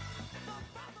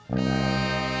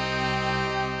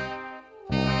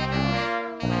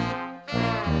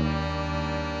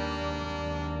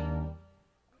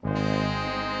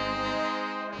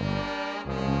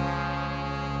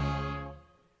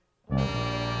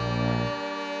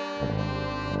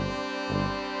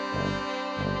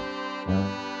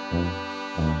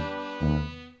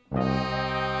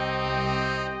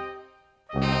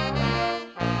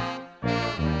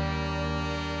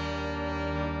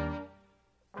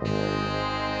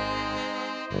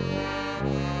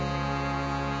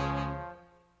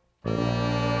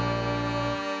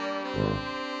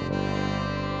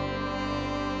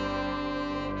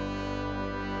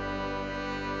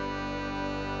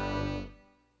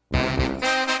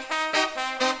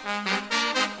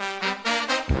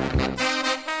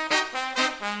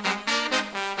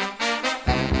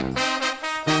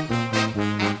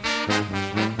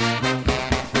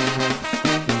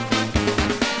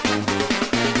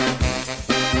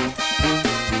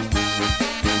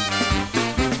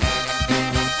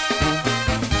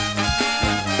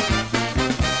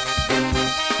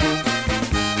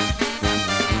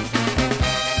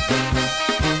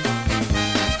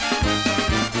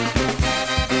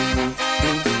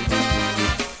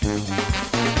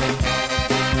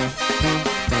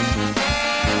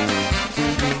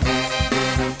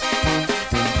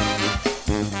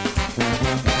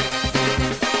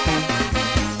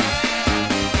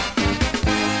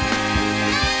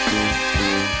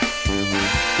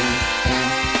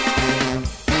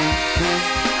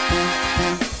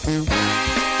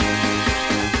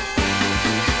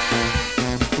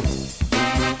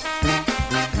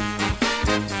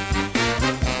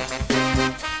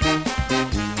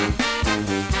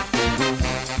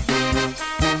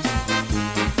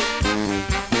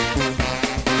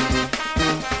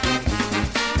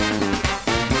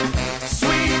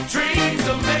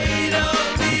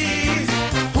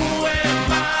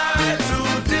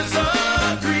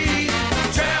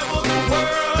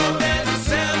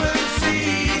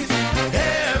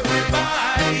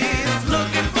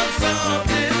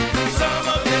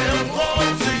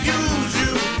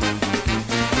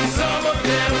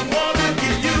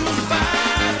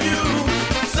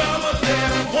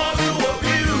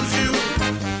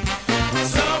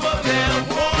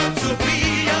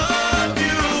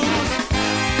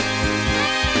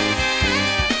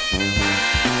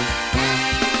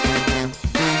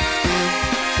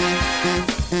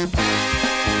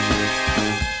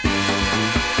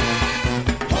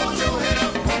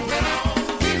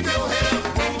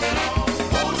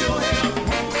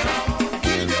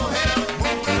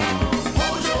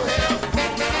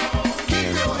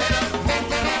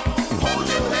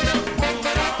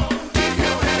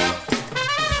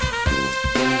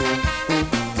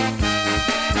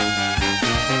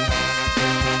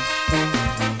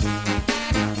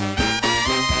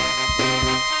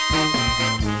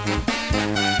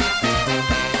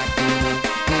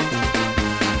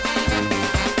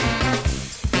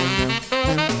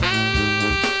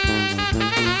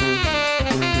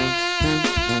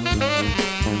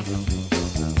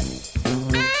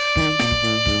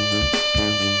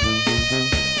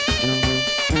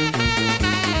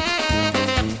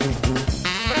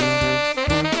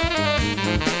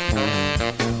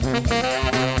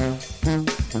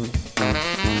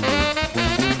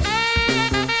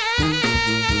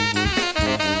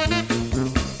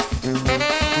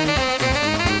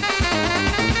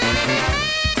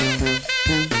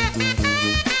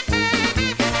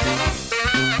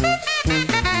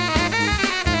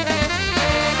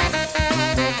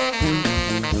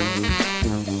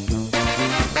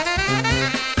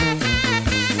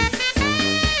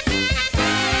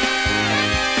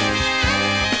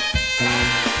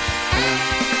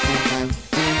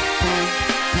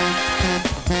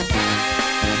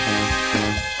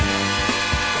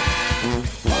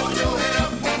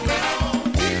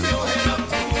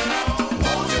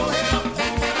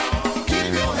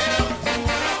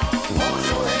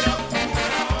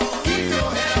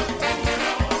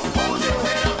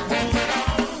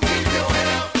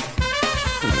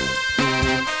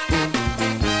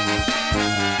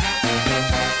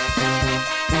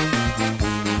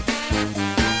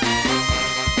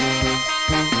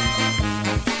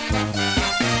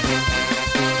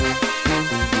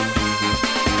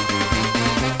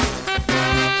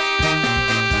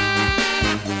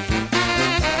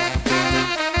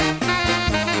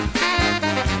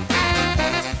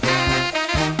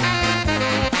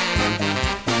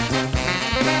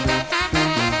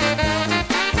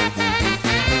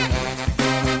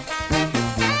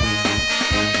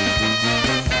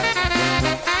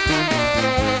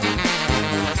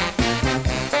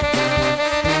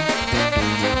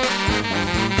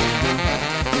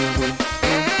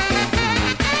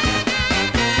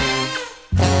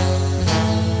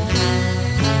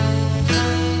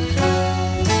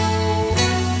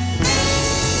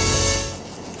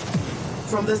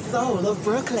 soul of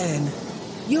Brooklyn.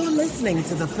 You're listening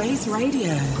to The Face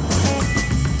Radio.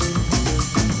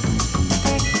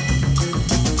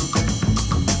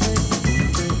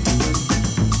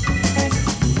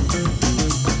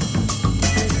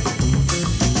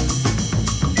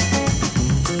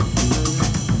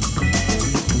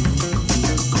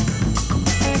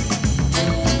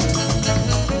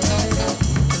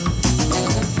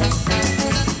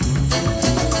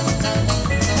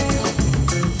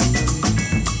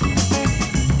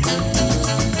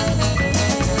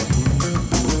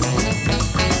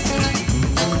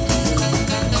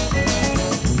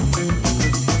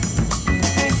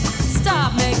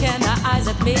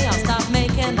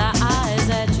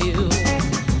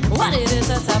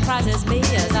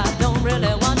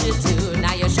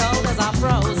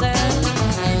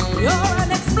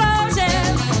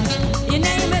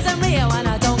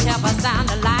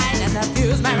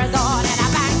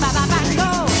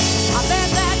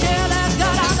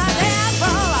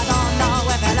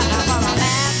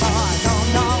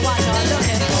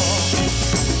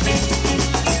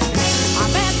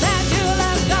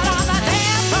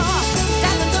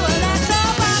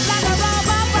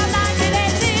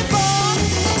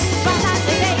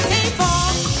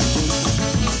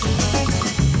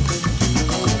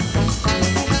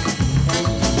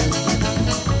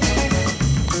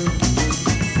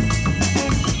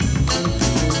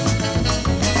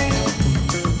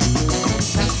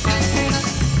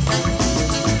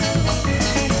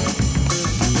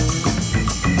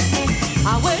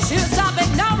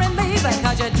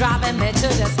 Driving me to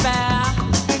despair.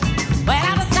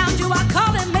 Well, the sound you are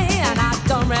calling me, and I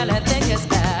don't really think it's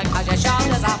fair, 'cause your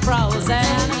shoulders are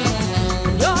frozen.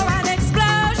 You're an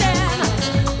explosion.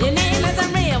 Your name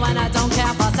isn't real, and I don't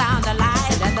care for sound or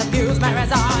light. And the fuse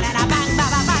mirrors on, and I bang,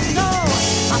 bang, bang, bang, go.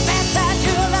 I bet that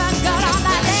you look good on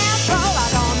the dance floor. I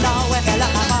don't know if you're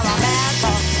looking for a man,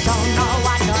 for don't know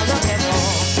what you're looking for.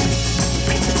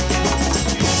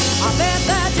 I bet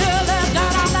that you look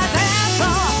good on the dance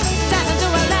floor. Dancing to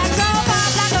electro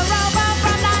pop like a robot.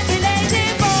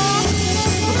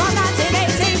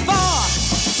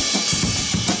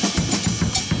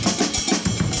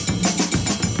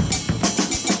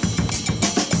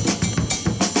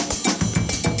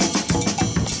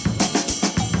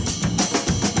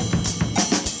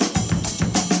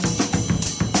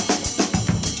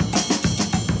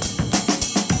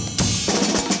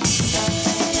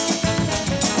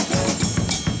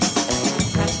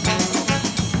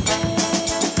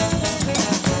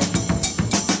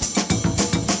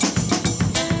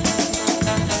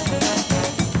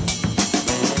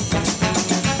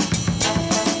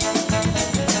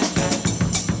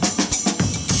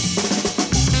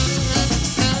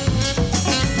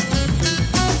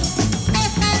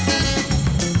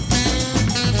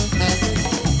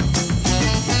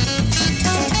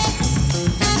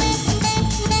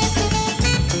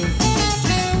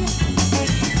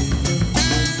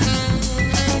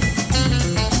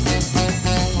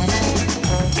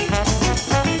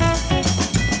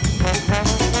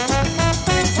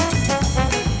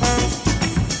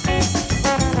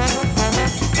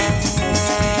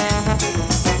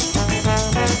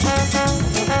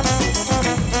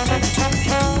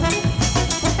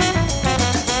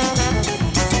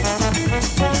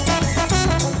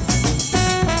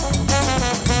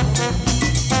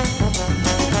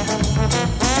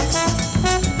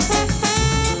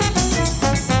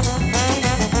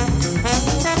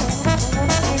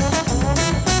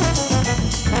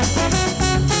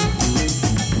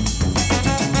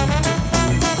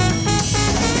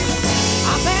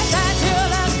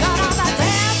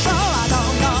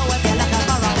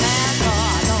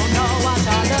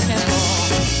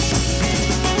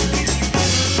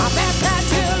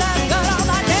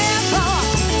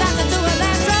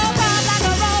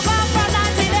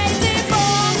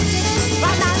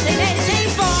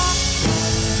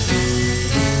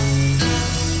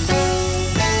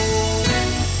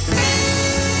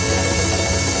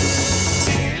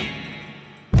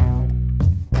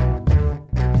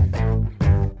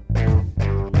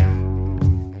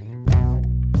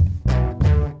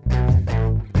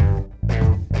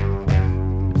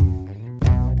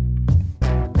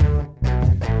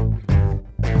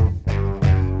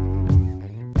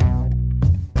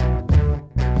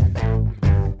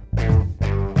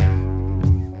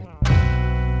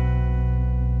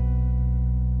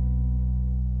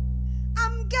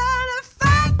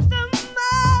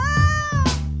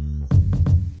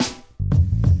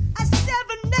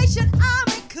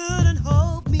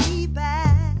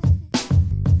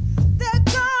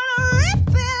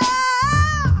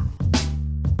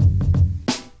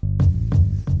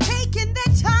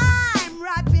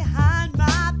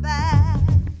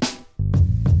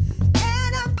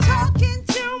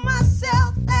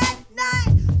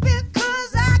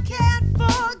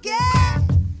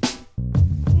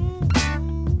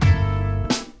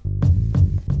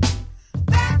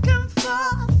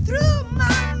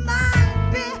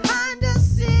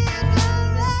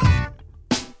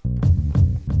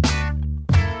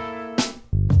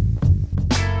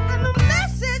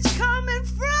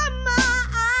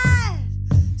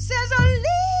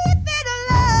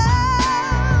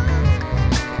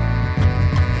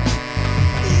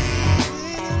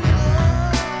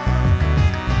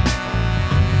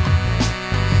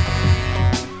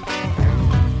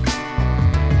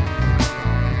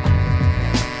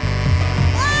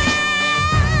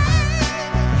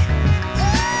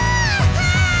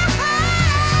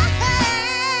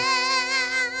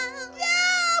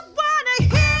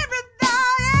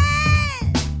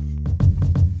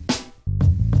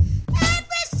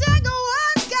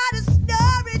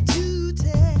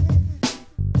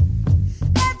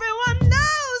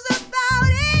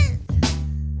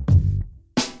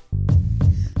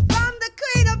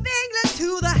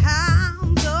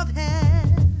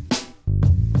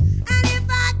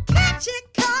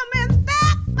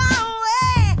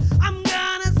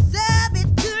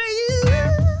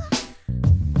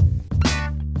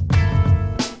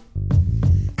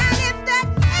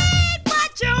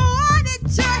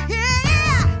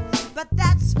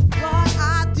 that's what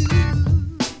I do.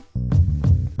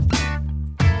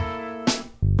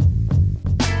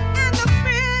 And the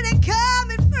feeling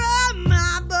coming from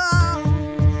my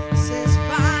bones says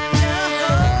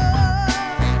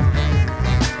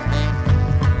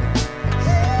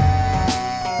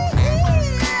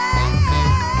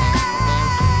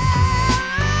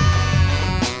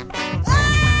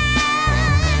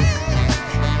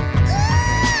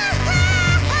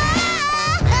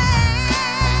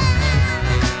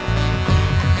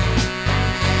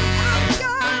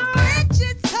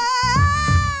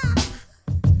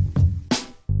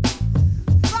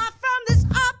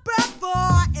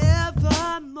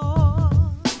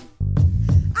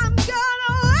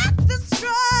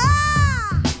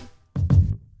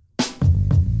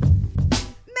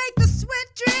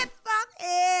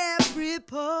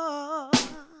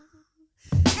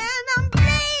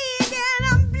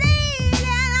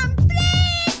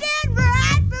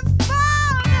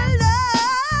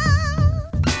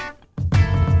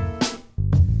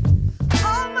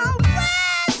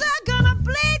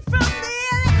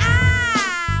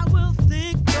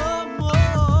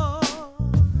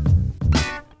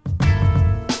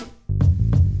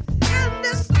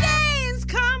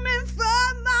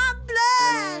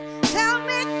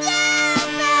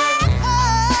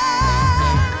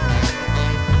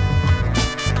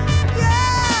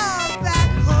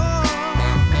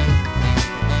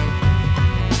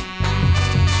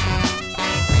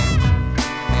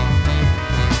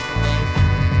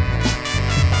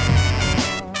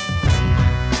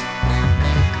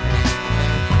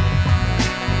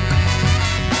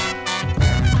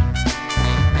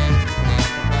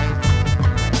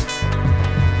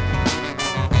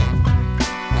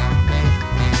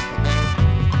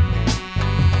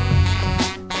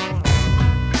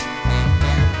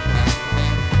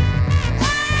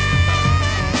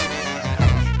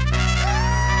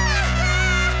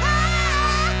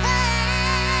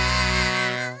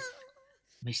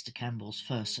Mr. Campbell's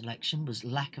first selection was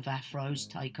Lack of Afro's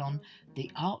take on the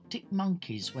Arctic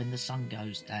Monkeys, When the Sun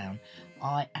Goes Down.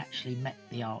 I actually met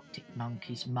the Arctic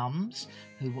Monkeys' mums,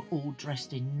 who were all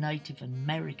dressed in Native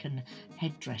American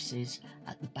headdresses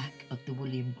at the back of the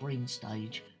William Green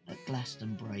stage at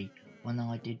Glastonbury when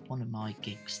I did one of my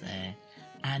gigs there.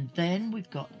 And then we've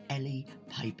got Ellie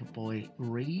Paperboy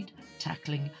Reid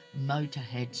tackling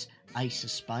Motorhead's Ace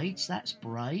of Spades, that's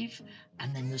brave.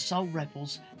 And then the Soul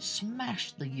Rebels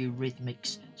smashed the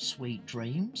Eurythmics' Sweet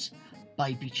Dreams.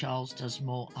 Baby Charles does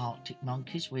more Arctic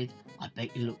Monkeys with I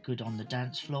Bet You Look Good on the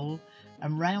Dance Floor.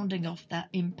 And rounding off that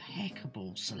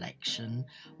impeccable selection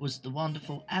was the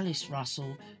wonderful Alice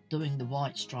Russell doing the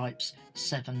White Stripes'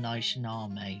 Seven Nation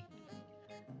Army.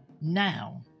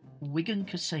 Now, Wigan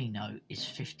Casino is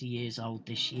 50 years old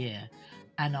this year,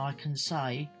 and I can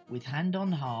say with hand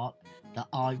on heart that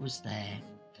I was there,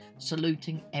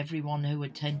 saluting everyone who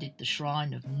attended the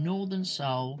Shrine of Northern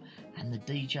Soul and the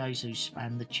DJs who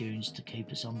spanned the tunes to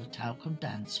keep us on the Talcum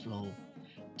dance floor.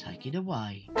 Take it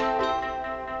away.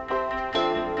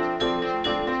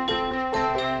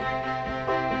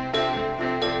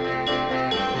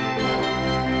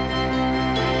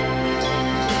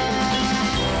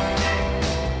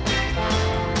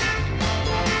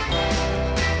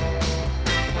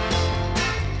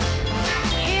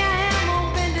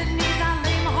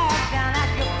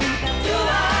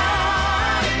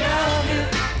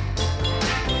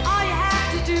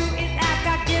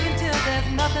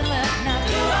 Nothing left now.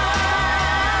 Do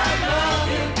I love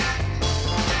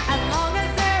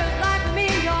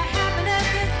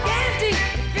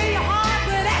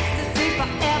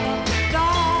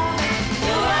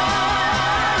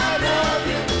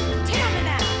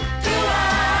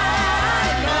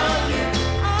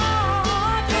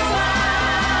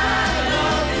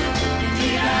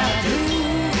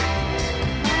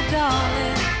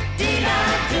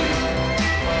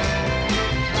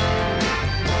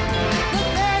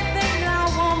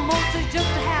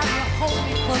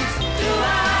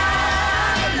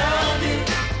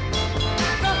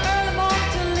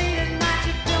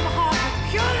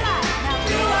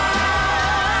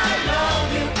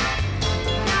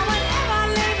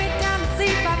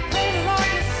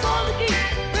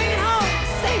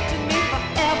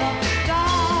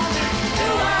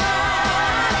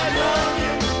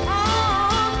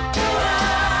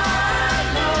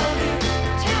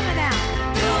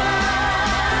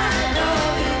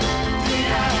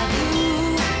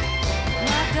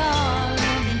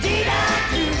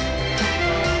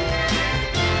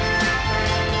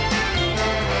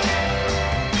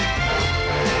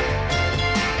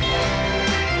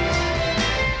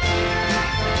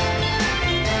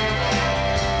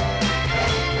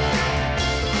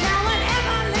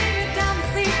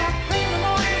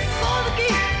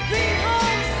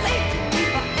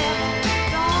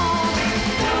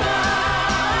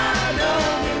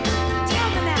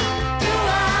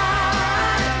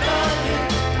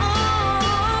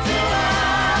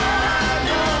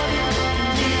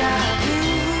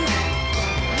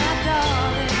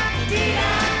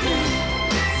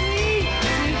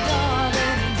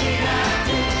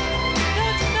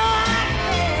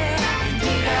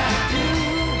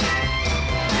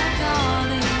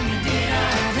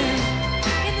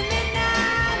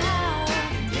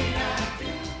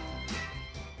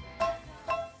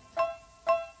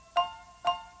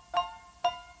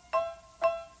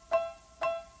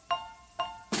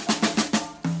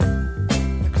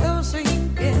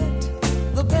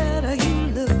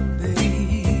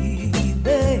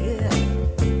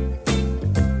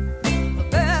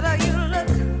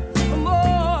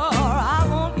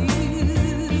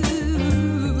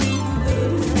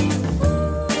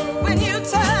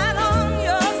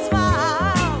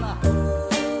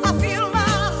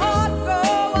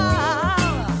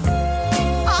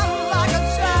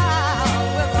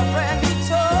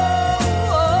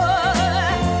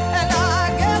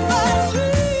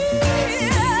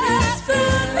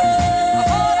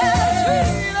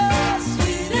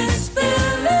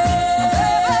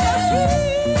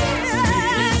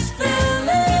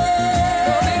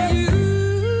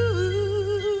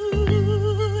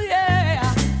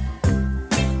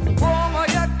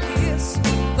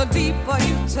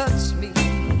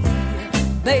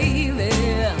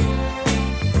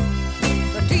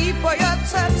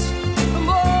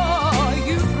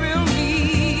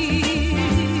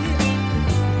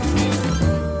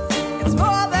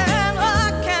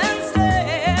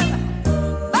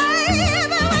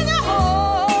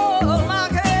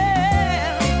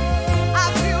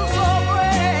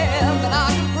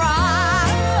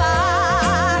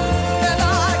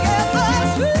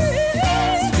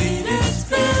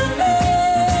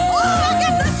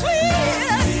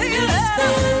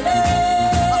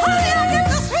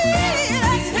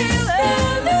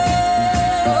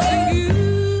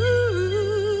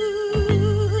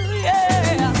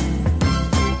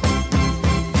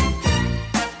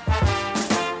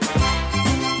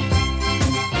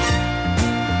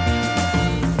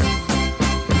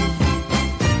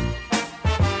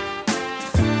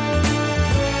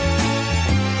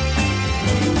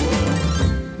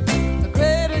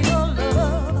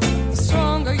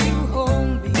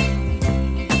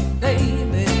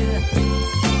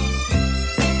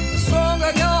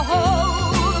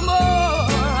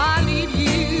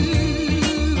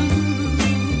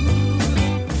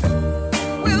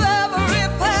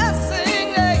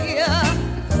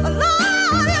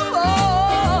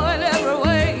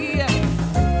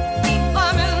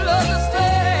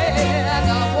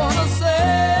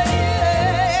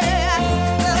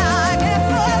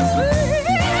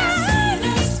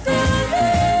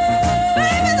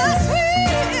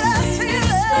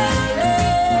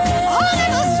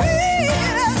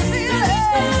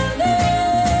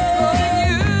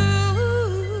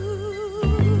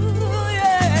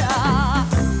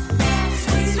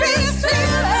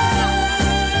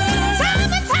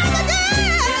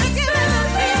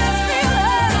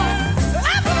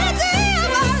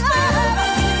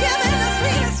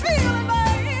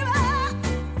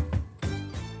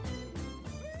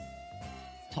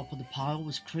while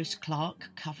was Chris Clark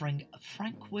covering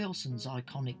Frank Wilson's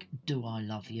iconic Do I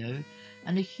Love You,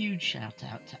 and a huge shout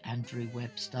out to Andrew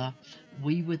Webster.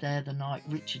 We Were There the Night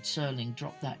Richard Serling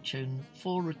dropped that tune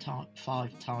 4 or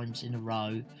 5 times in a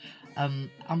row.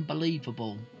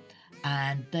 Unbelievable.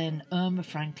 And then Irma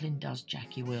Franklin does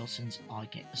Jackie Wilson's I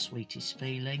Get the Sweetest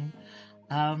Feeling.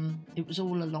 It was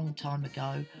all a long time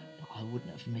ago, but I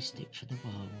wouldn't have missed it for the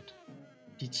world.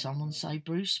 Did someone say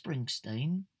Bruce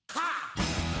Springsteen?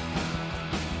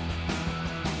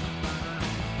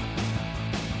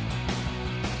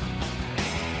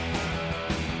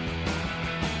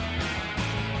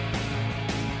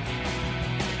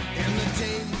 In the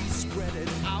day we spread it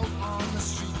out on the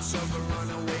streets of a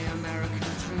runaway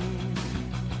American dream.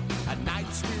 At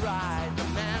nights we ride the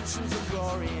mansions of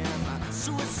glory and the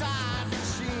suicide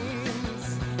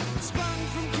machines. Sprung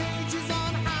from cages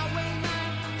on Highway 9,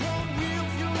 chrome wheel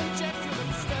fuel injected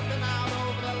and stepping out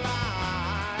over the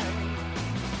line.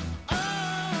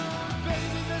 Oh,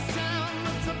 baby, this town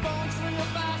rips the bones from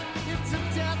your back. It's a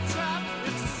death trap,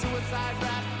 it's a suicide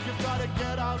rap. You've gotta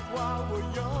get out while we're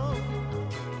young.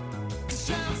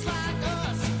 Just like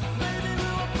us, baby, we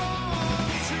were born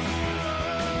to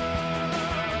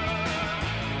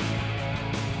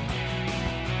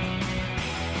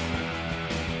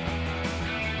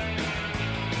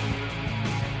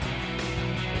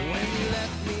when you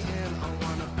let me in, I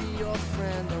wanna be your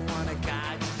friend. I wanna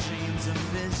guide your dreams and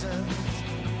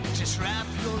visions. Just wrap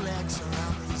your legs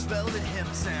around these velvet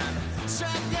hips and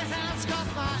strap your hands, got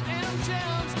my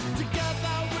engines.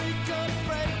 Together we could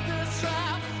break this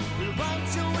trap. We run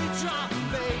till we drop,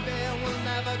 baby, and we'll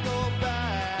never go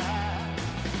back.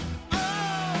 Oh,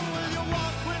 will you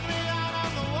walk with me out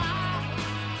on the wild?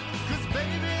 'Cause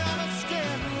baby, I'm a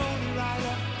scared road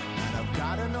rider, and I've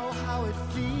gotta know how it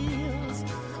feels.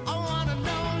 I wanna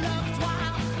know love's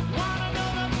wild, wanna know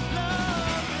that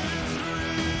love is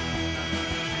real.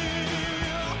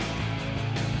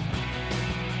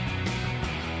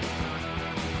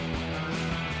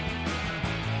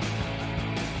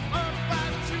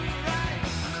 About you right.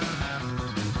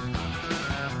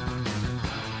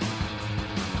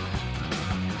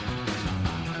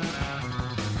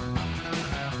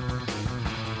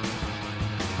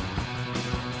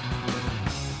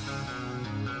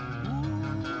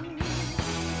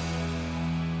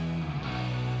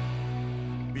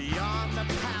 Beyond the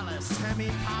palace,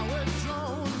 semi-powered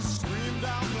drones stream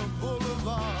down the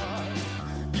boulevard.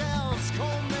 Girls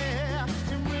comb their hair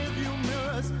in rearview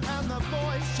mirrors, and the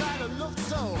boys try to look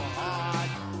so hard.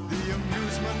 The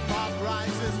amusement park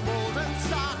rises bold and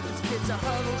stark as kids are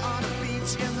huddled on a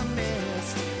beach in the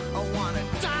mist. I wanna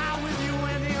die with you,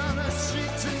 Wendy, on the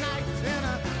street tonight in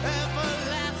an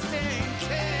everlasting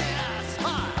kiss.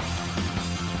 Huh.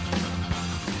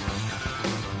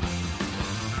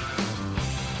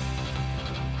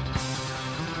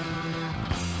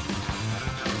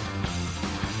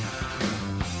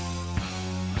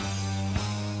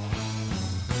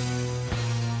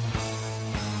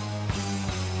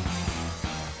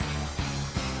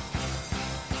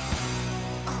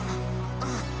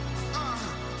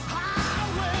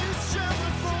 Highways jammed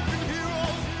with broken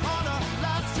heroes on a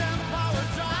last chance power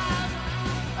drive.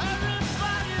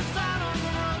 Everybody's out on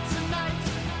the run tonight,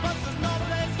 but there's no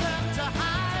place left to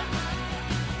hide.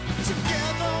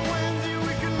 Together, Wendy,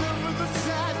 we can live with the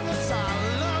sadness. I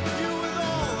love you with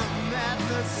all the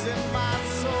madness in my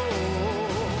soul.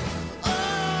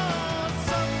 Oh,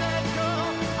 someday, girl,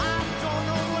 I don't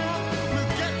know when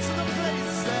we'll get to the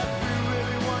place that we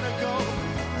really wanna go,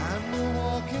 and we'll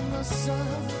walk in the sun.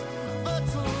 But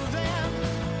till then,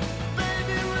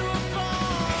 baby, we were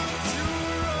born to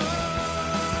run.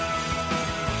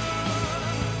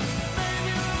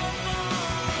 Baby, we were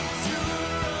born to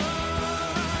run.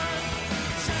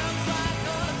 Sounds like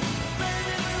us,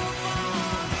 baby, we were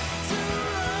born to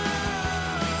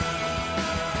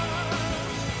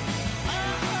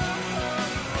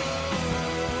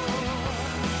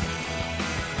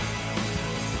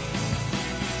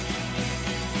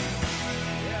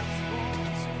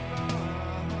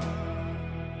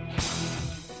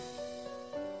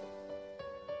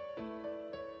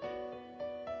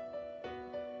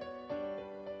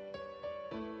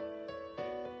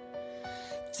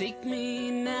Take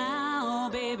me now,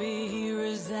 baby, here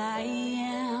as I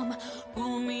am.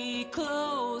 Pull me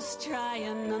close, try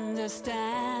and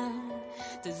understand.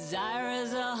 Desire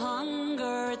is a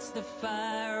hunger, it's the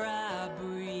fire I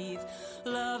breathe.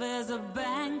 Love is a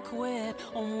banquet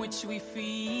on which we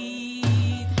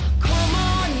feed. Come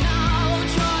on now,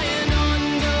 try and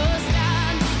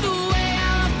understand the way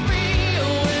I feel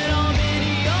when I'm in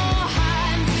your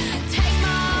hands. Take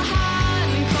my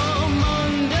hand, come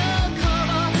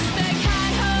undercover. They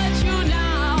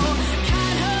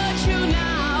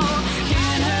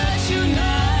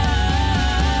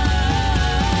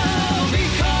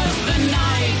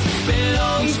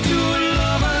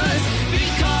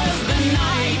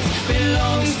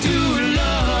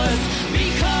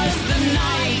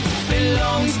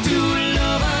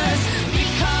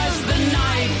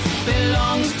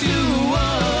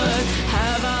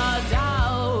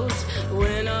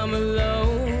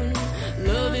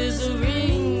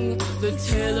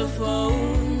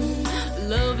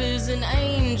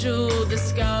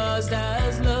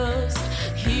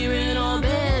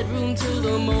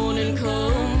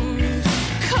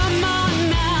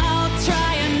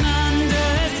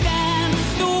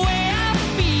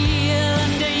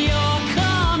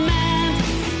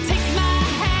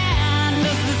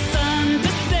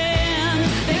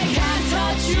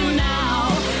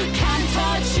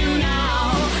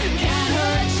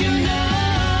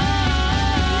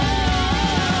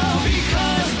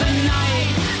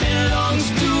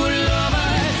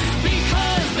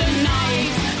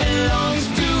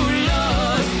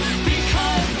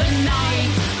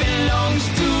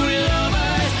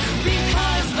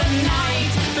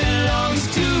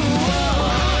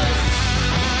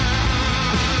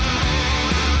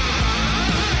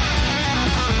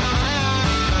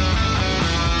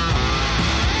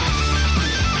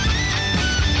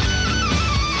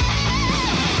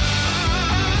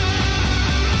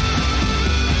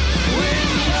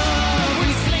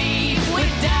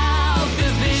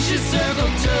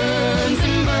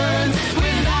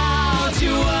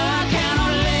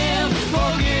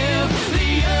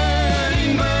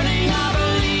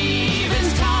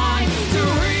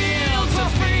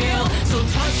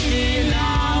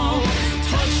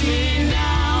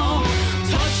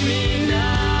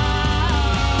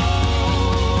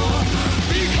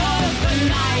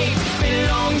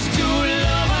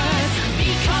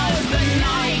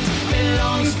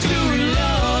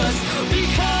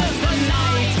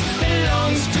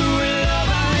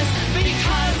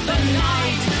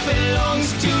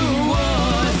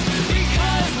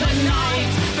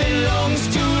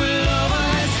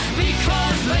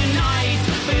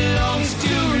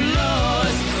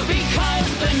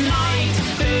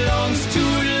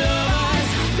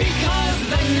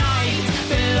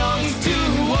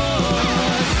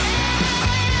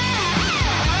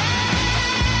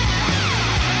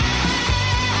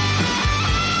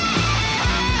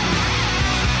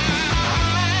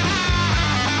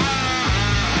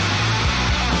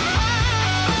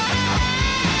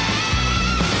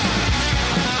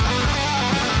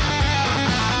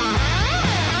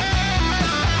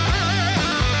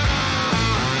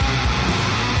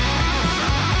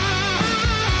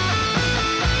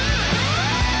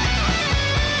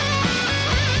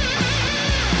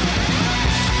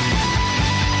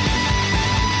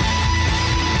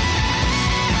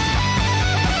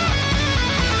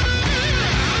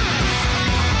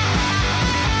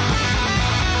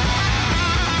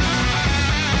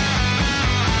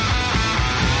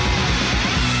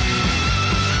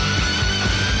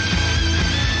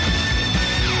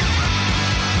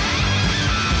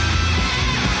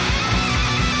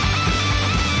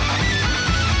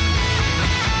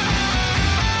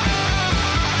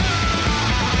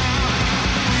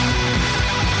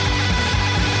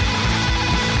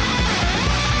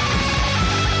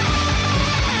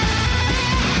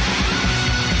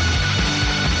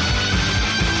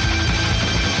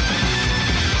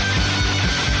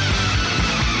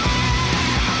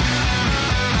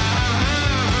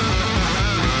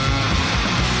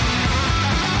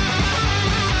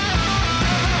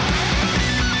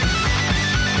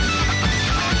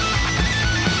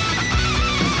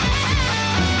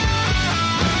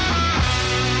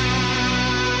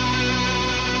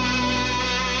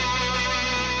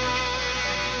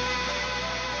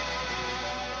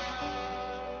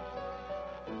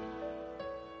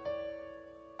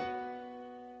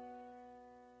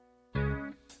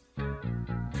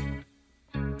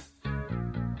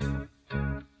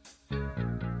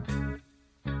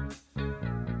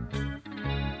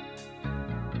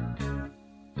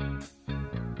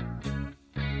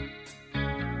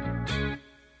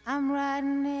I'm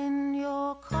riding in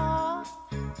your car.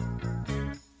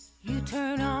 You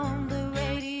turn on the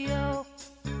radio.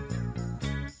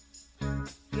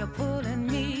 You're pulling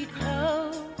me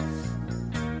close.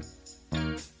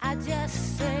 I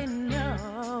just say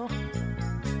no.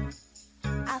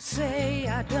 I say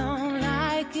I don't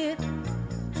like it,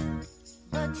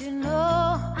 but you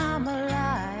know I'm a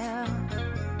liar.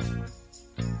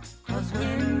 'Cause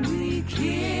when we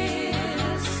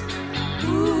kiss,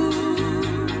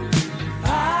 ooh,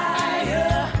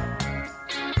 fire.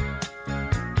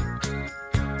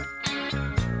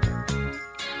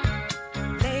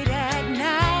 Late at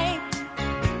night,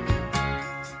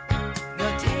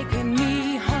 you're taking me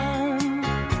home.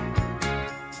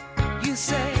 You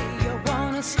say you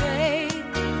wanna stay.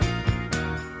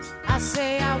 I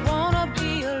say I wanna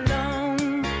be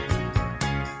alone.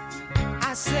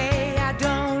 I say I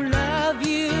don't love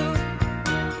you,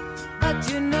 but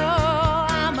you know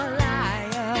I'm a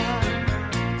liar.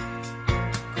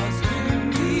 'Cause when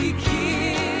we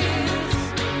kiss,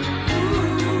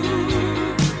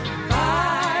 ooh,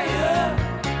 fire.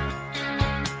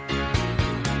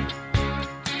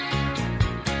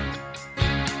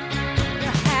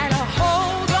 You had a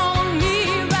hold on me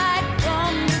right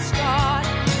from the start,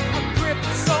 a grip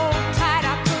so tight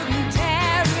I couldn't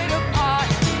tear it apart.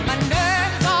 My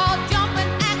nerves all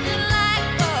jumping, acting like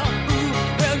a fool.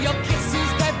 Well, your kisses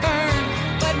they burn,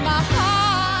 but my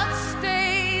heart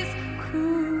stays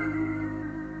cool.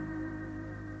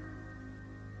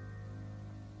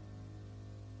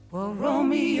 Well,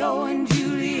 Romeo and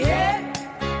Juliet,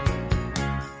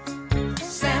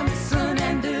 Samson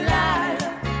and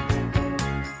Delilah.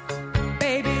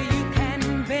 Baby, you can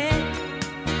invent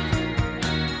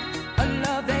a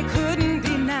love they couldn't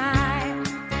deny.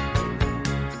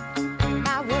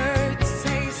 My words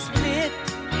say split,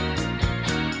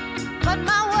 but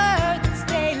my words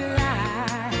they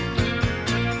lie.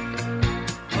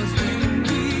 'Cause when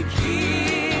we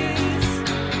kiss,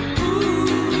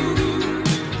 ooh,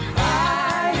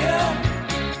 fire.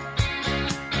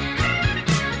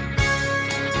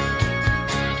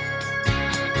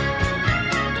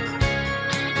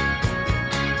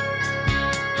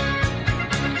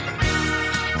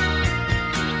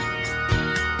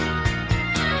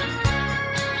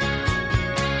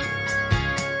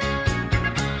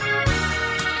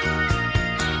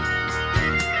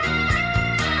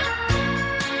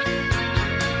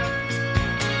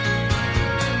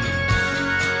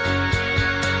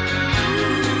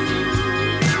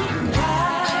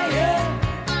 Fire.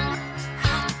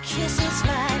 Hot kisses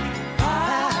like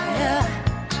fire.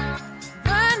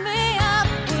 Burn me up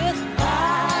with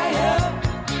fire.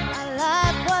 I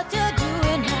like what you're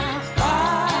doing now.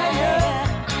 Fire.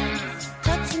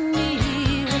 Touching me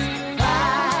with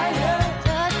fire.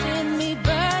 Touching me,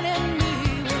 burning me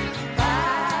with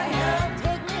fire.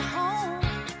 Take me home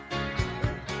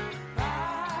with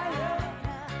fire.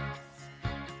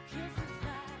 Kisses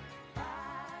like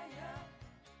fire.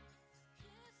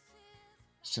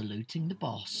 Saluting the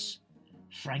Boss.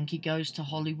 Frankie Goes to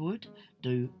Hollywood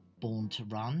do Born to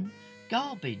Run.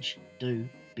 Garbage do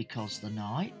Because the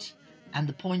Night. And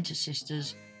the Pointer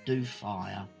Sisters do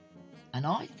Fire. And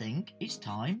I think it's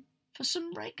time for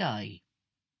some reggae.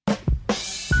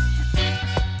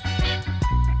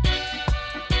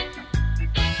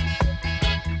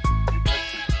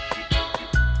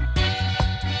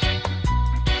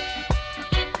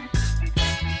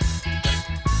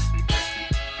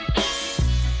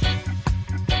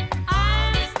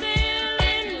 I'm still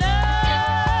in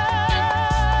love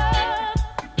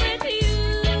with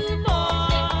you, boy.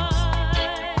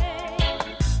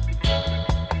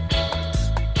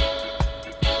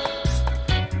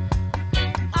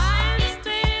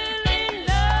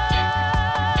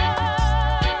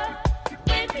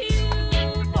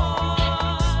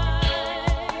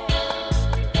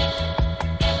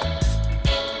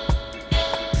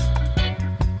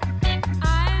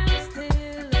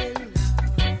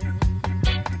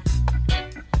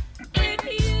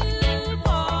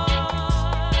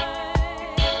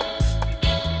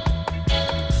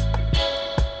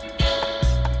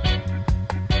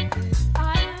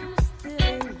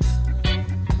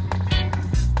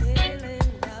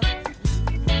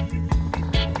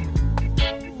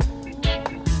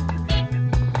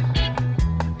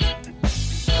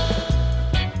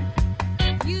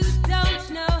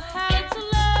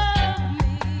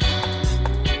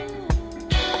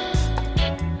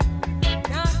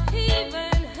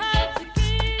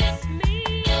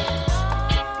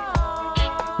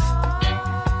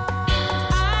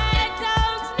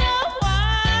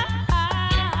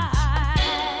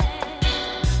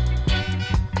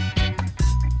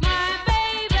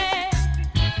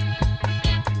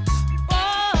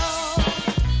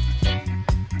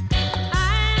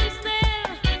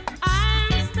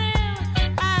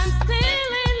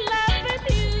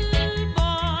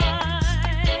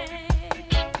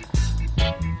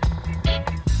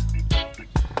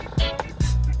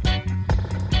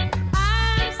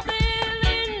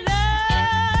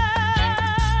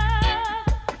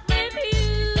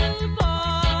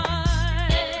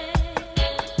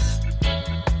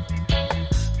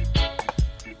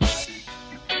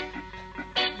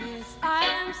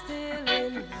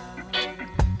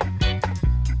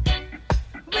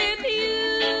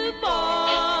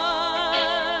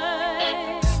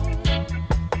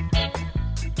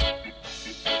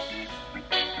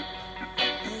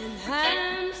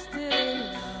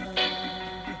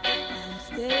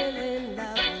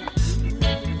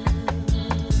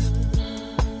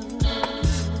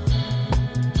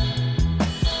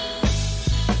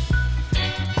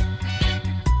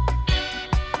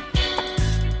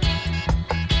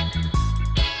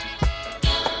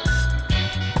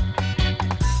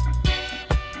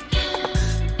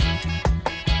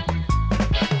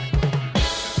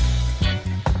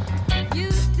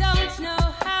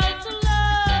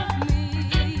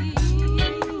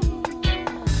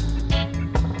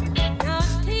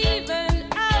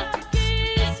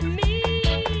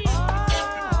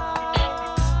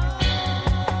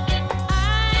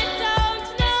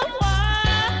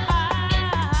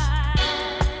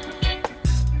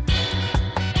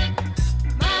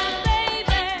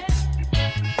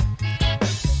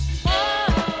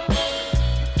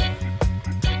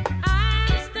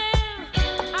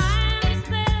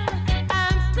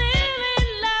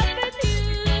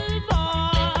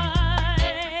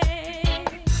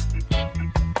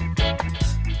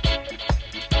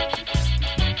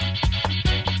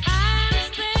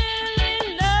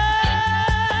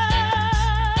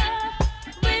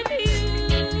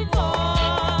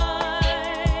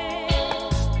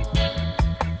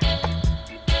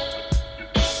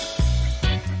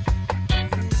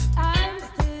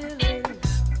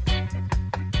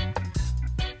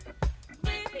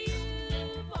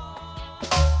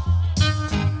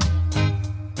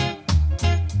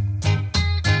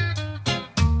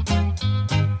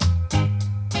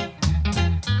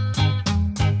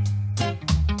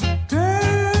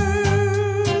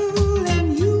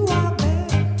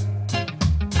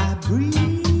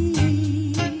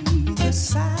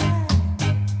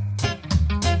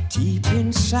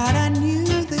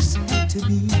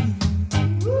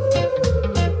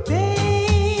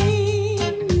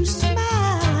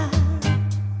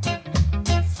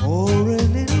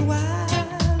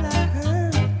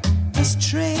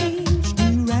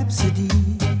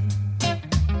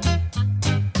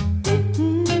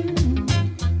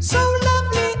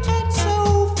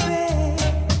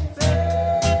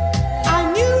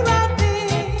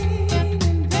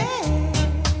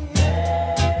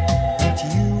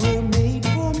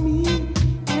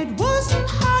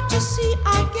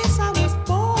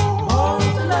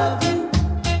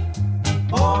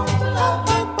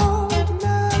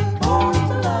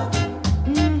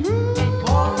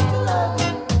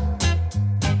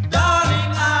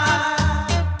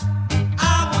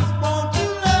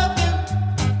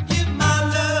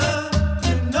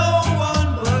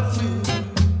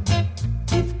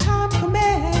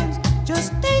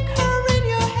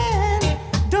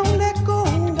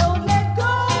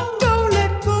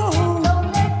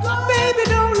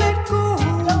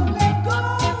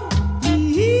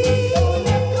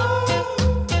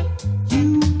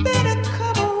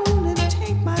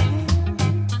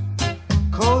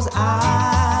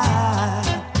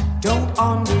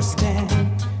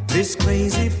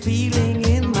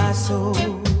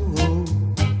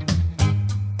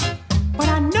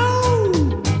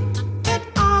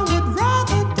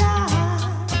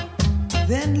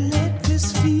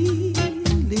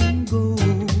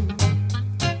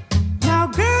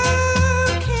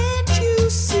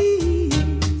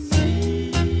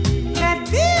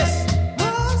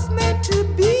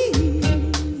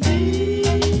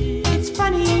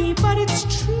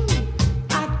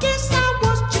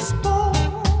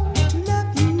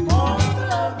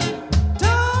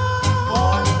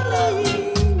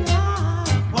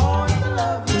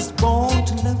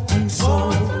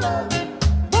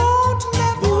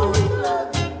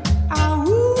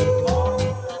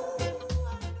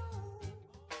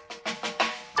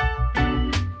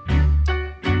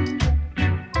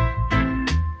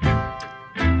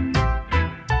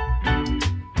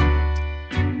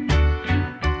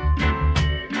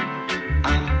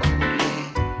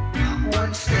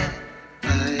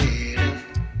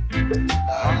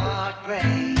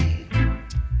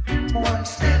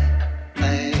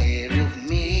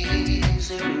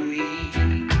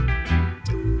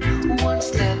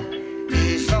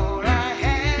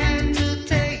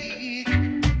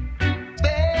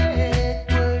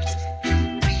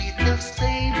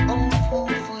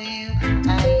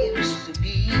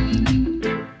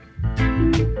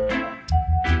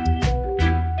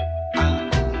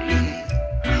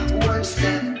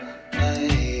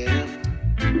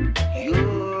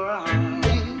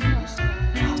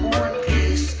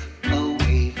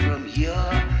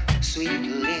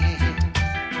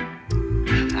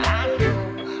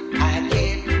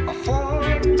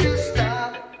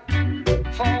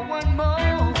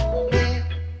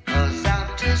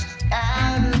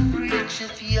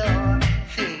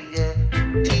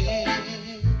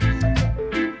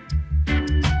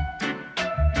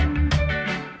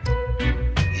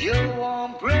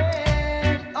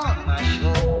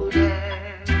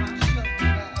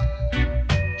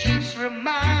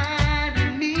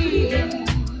 reminding me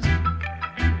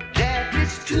that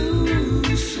it's too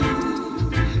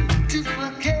soon to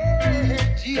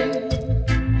forget you.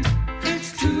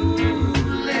 It's too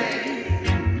late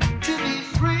to be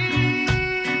free.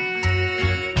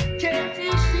 Can't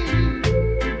you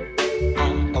see?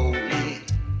 I'm only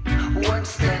one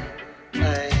step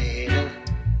ahead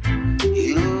of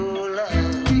your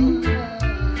love.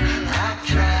 I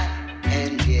try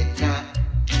and yet I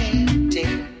can't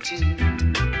take to.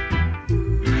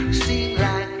 Seem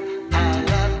like I'll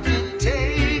have to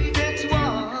take that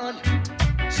one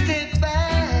step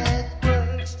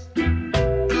backwards.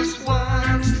 'Cause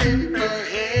one step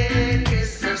ahead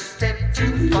is a step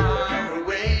too far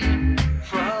away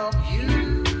from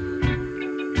you.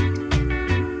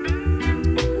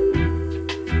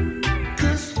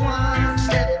 'Cause one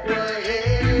step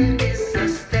ahead is a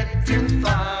step too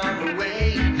far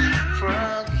away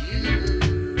from you.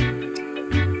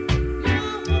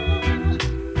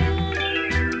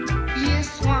 Yes,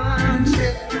 one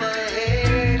step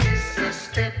ahead is a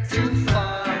step too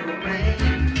far away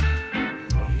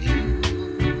from you.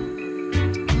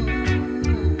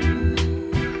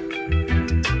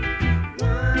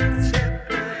 One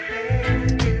step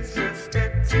ahead is a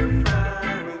step too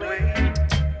far away.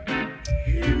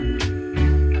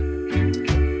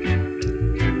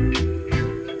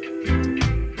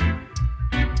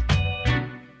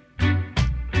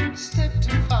 Step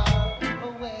too far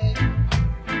away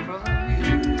from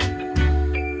you.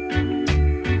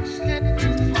 Step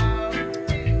too far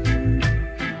away.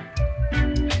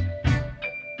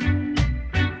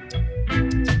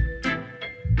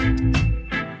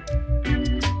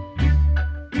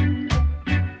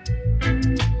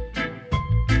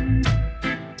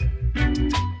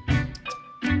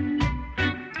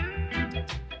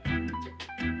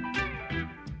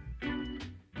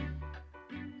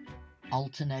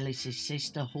 Alton Ellis's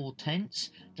sister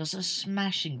Hortense does a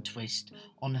smashing twist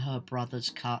on her brother's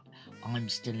cut I'm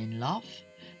Still in Love.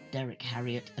 Derek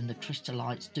Harriott and the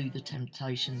Crystalites do The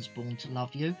Temptations' Born to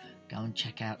Love You. Go and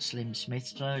check out Slim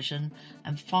Smith's version.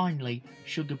 And finally,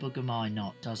 Sugar Booger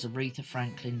Minot does Aretha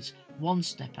Franklin's One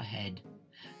Step Ahead.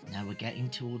 Now we're getting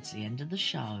towards the end of the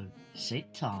show.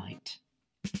 Sit tight.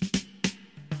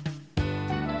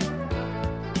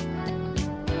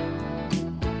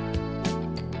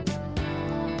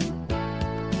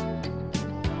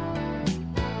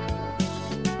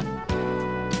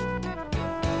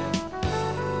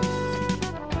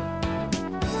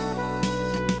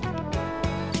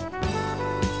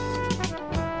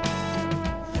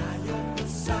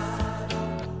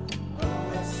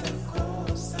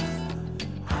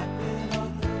 I've been all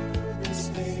through this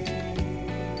day.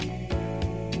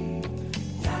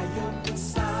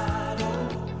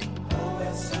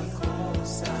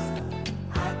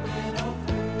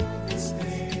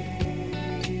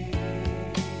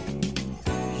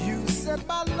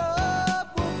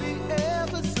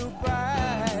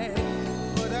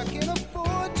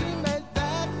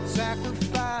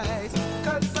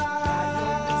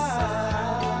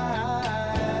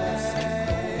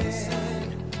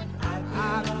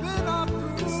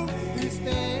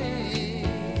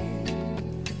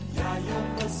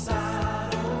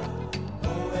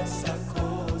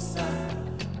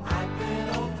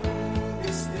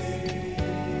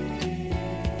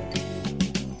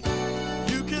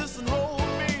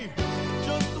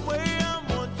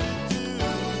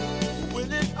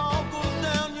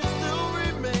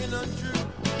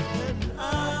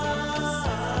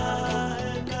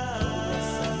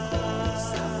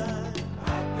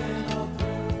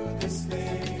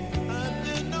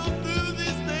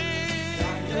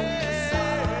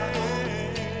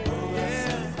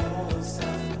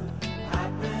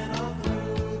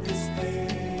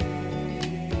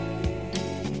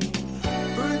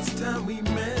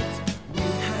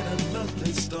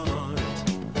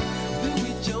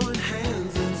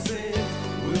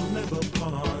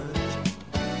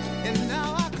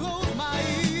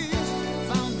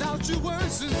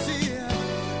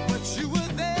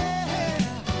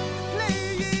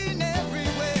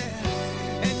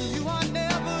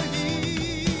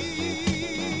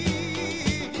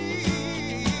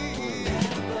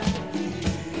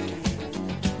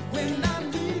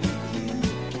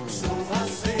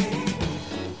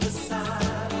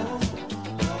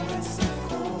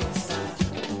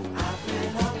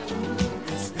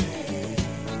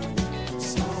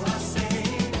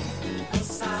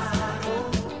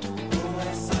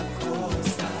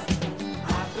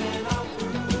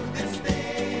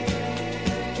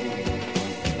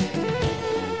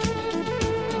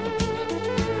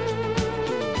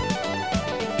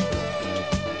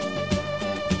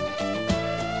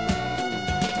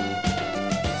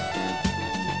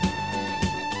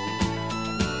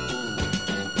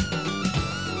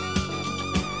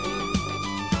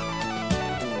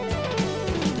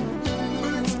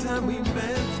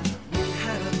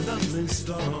 and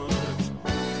start.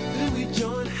 Then we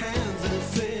joined hands and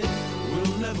said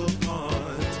we'll never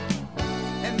part.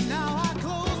 And now I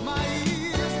close my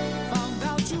ears, found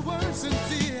out you weren't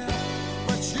sincere,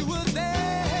 but you were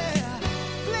there,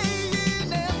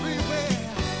 playing everywhere,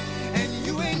 and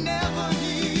you ain't never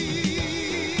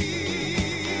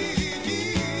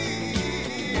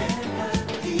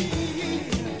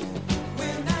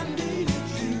when I needed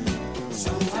you.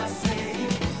 So I say,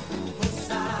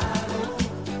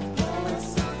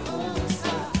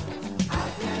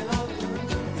 I've been all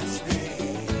through this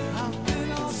day. I've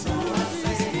been all through this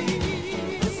day. I've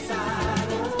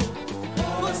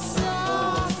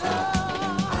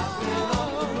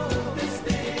been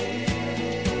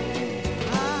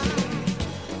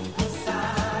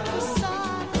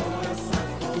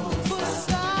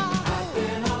all through this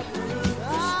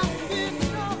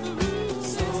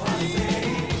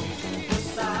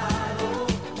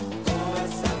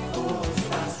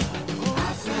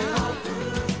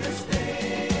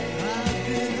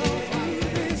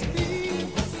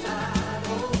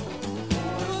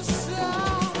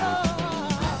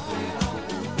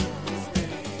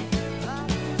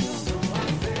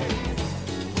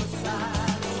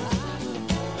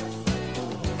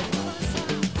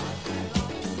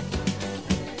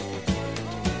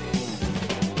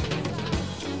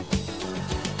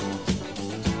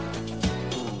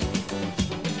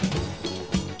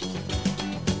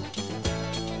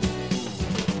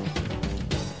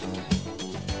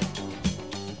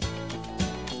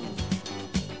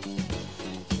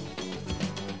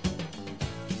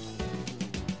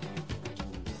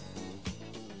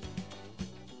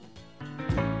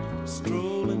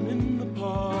Strolling in the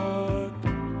park,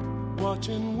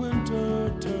 watching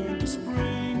winter turn to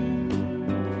spring.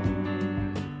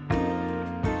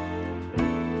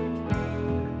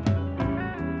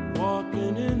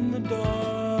 Walking in the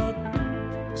dark,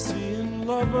 seeing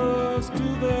lovers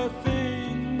do their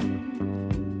thing.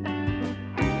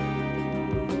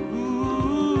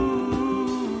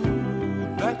 Ooh,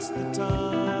 that's the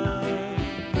time.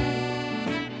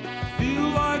 Feel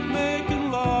like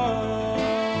making love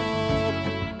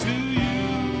to you.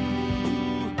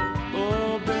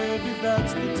 Oh, baby,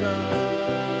 that's the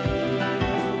time.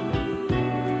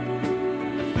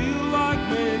 I feel like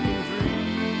making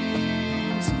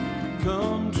dreams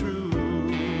come true.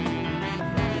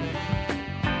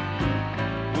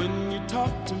 When you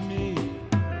talk to me,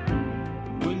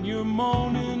 when you're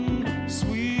moaning,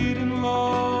 sweet and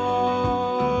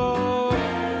low,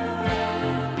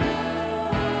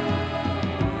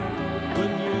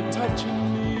 when you're touching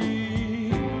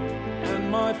me and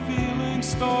my feelings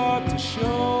start to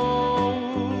show.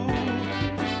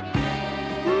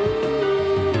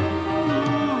 Ooh,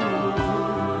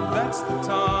 that's the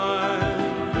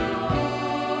time.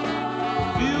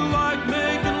 Feel like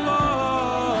making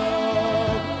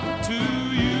love to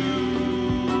you.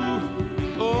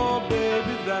 Oh,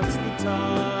 baby, that's the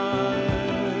time.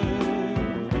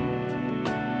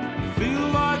 Feel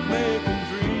like making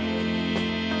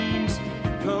dreams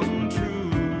come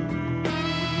true.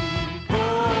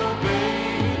 Oh,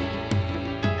 baby.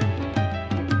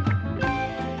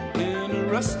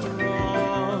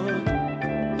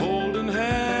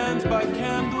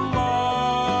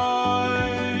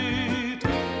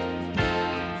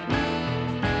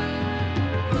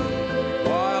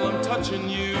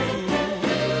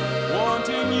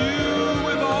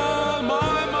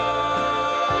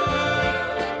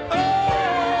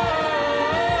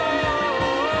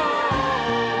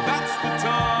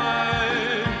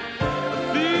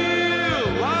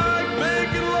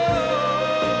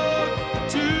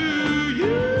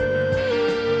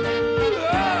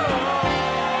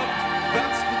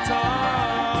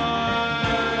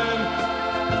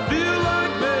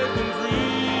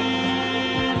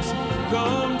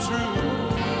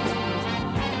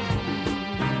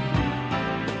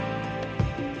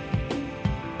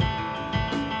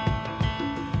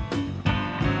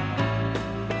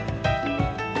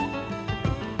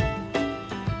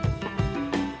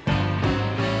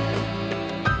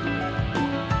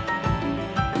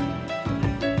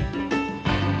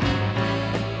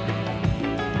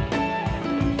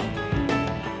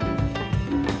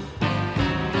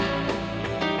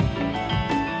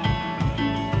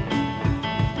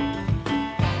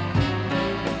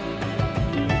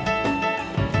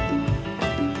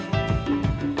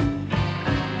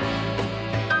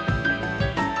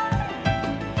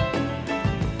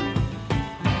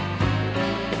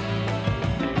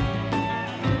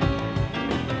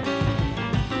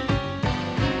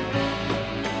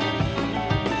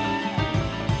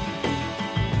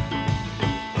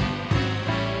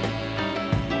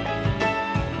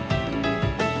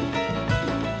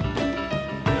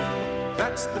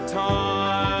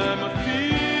 time I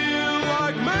feel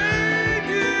like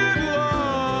making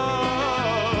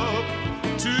love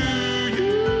to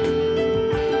you.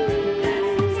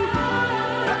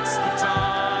 That's the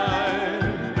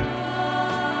time.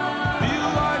 Feel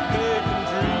like making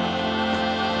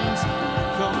dreams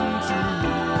come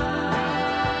true.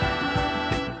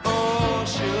 Oh,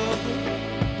 sugar.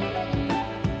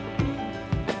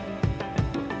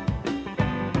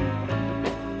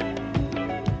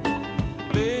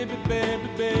 Baby, baby,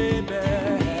 baby,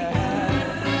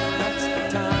 that's the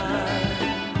time.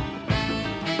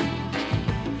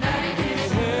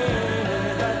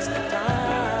 Yeah, that's the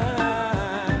time.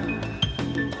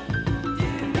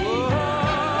 Oh,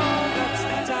 that's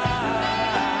the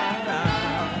time.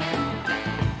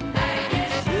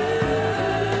 Yeah,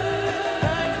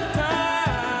 that's the time.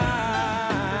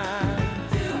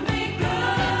 To be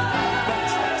good.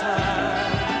 That's the time.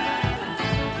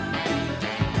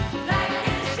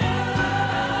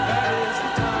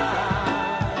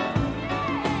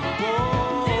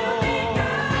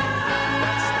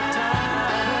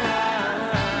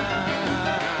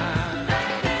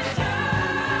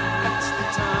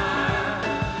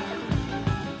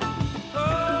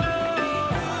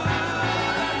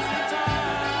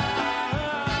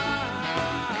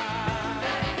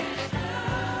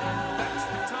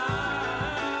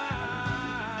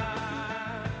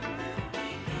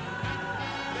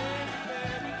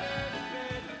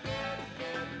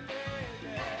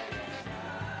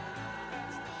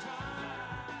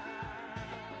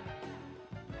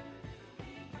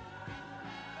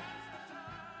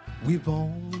 We've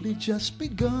only just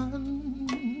begun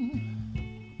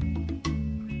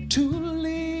to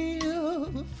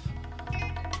live.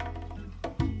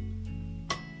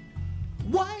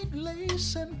 White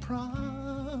lace and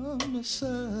promises.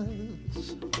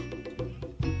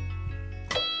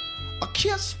 A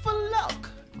kiss for luck,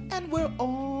 and we're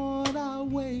on our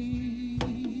way.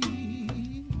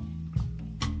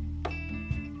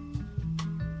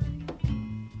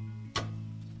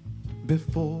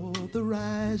 Before the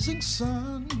rising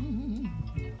sun,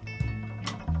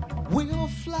 we'll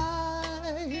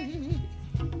fly.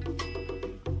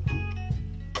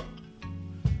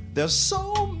 There's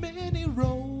so many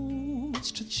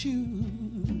roads to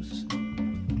choose.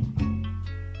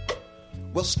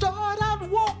 We'll start out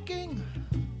walking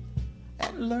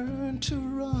and learn to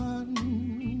run.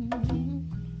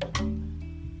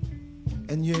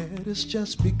 And yet it's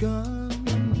just begun.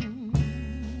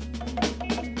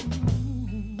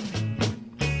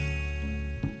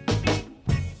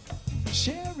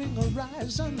 Sharing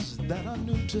horizons that are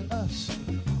new to us.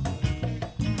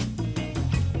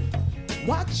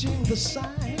 Watching the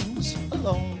signs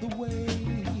along the way.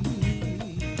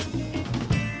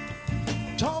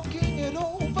 Talking it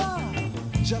over,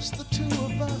 just the two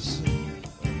of us.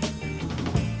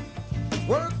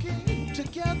 Working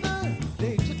together,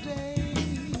 day to day.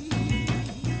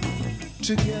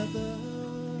 Together.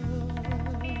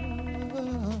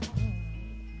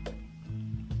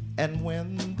 And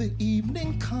when the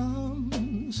evening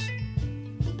comes,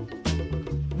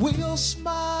 we'll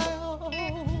smile.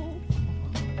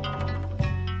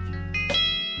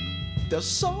 There's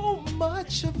so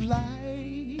much of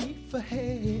life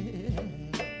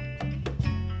ahead.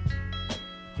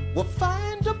 We'll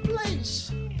find a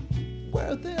place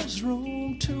where there's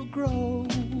room to grow.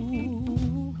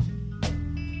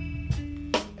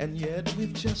 And yet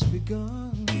we've just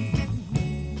begun.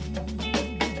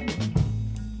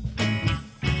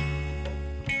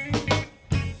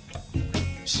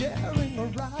 Sharing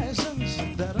horizons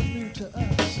that are new to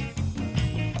us.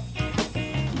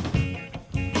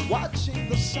 Watching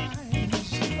the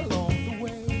signs along the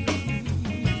way.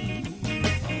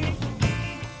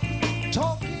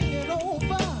 Talking it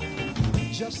over,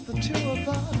 just the two of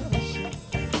us.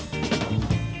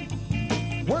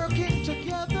 Working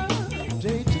together,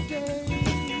 day to day.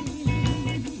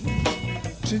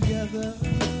 Together.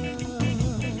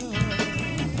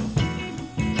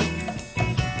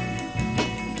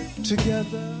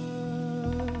 Together.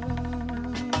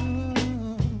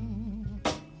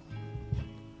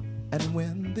 And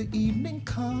when the evening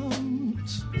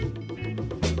comes,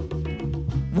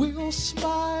 we'll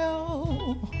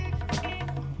smile.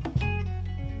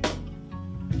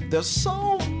 There's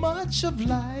so much of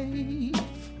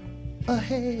life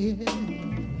ahead.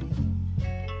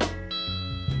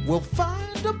 We'll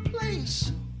find a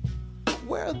place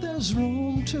where there's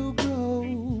room to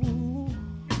grow.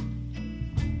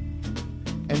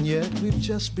 And yet we've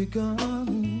just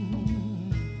begun.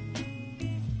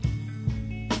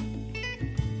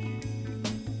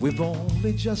 We've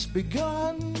only just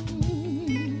begun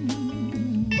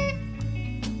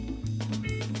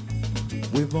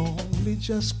we've only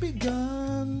just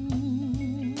begun.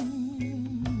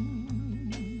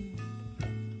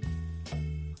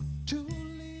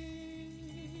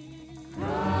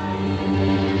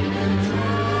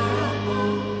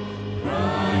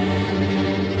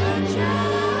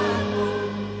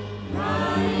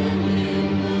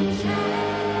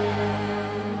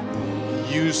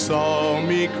 You saw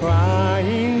me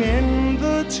crying in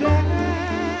the chapel.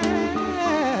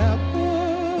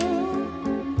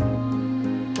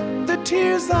 The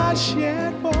tears I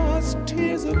shed was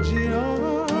tears of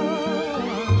joy.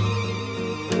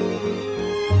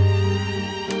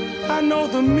 I know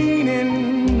the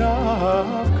meaning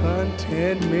of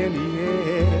contentment,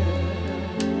 yeah.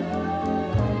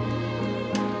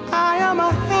 I am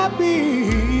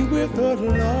happy with the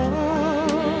Lord.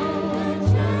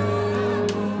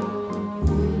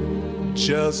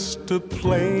 Just a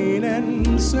plain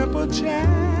and simple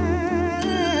chapel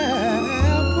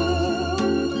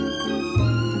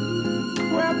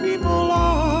where people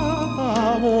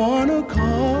are of one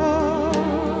accord.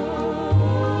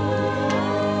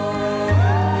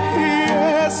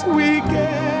 Yes, we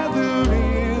gather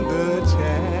in the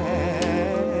chapel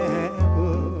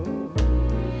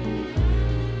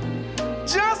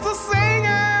just to sing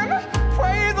and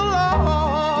praise the Lord.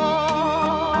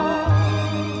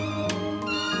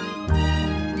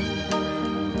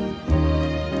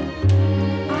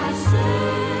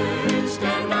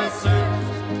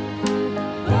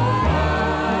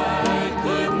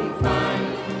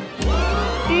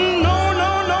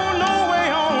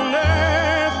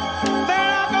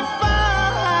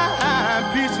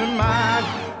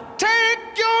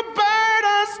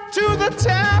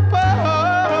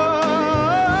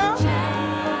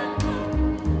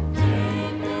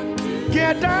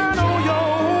 Get down on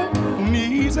your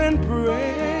knees and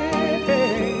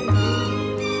pray.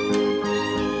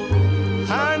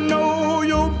 I know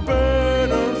your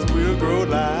burdens will grow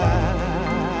lighter,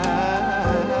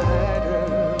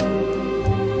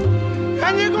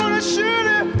 and you're gonna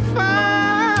surely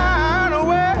find a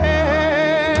way.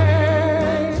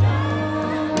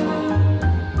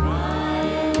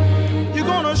 You're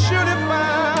gonna surely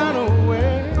find a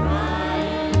way.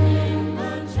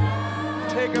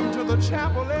 Take them to the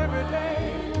chapel every day.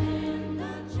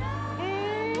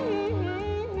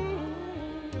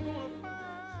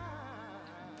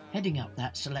 Heading up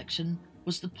that selection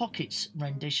was the Pockets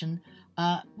rendition,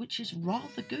 which is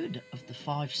rather good, of the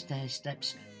 5 Stair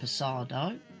Steps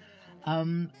Passado.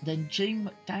 Then Gene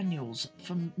McDaniels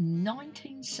from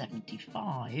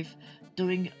 1975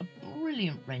 doing a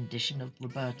brilliant rendition of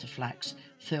Roberta Flack's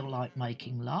Feel Like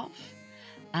Making Love.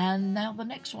 And now the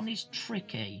next one is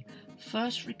Tricky,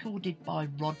 first recorded by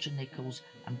Roger Nichols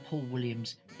and Paul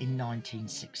Williams in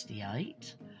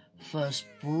 1968, first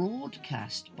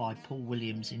broadcast by Paul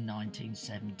Williams in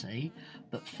 1970,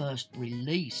 but first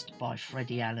released by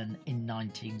Freddie Allen in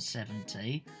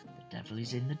 1970. The devil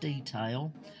is in the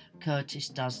detail. Curtis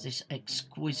does this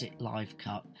exquisite live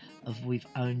cut of We've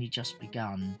Only Just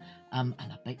Begun, and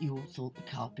I bet you all thought the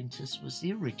Carpenters was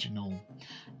the original.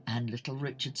 And Little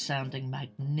Richard sounding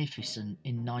magnificent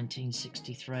in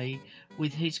 1963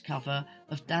 with his cover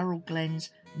of Darryl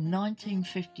Glenn's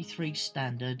 1953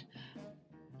 standard,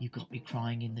 You Got Me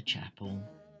Crying in the Chapel.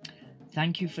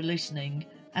 Thank you for listening,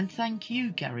 and thank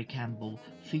you, Gary Campbell,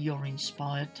 for your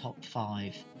inspired top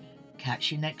 5.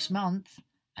 Catch you next month.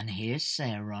 And here's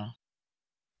Sarah.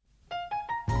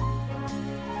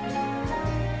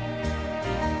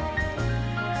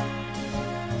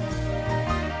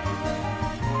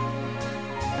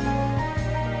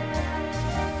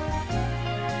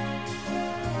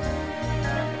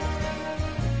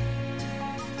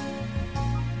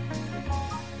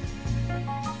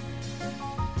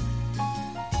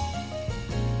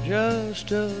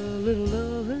 Just a little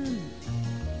loving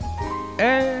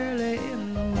early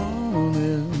in the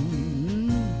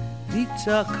morning beats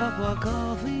a cup of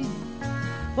coffee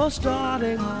for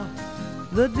starting off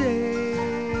the day.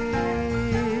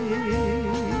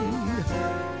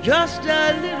 Just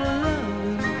a little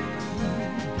loving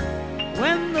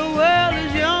when the world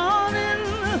is yawning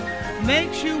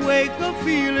makes you wake up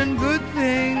feeling good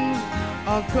things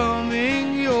are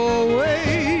coming your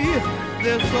way.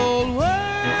 This old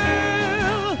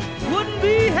world wouldn't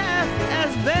be half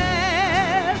as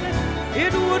bad,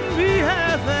 it wouldn't be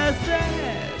half as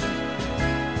sad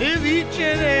if each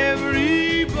and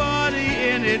everybody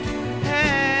in it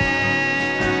had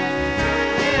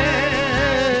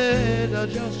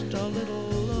just a little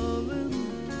loving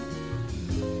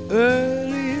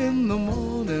early in the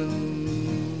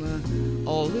morning, a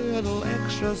little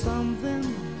extra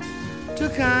something to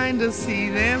kind of see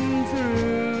them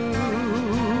through.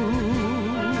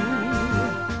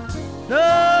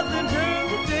 Nothing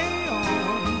turns the day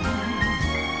on,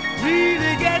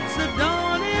 really gets a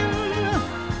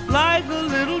dawning, like a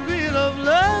little bit of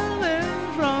loving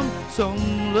from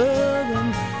some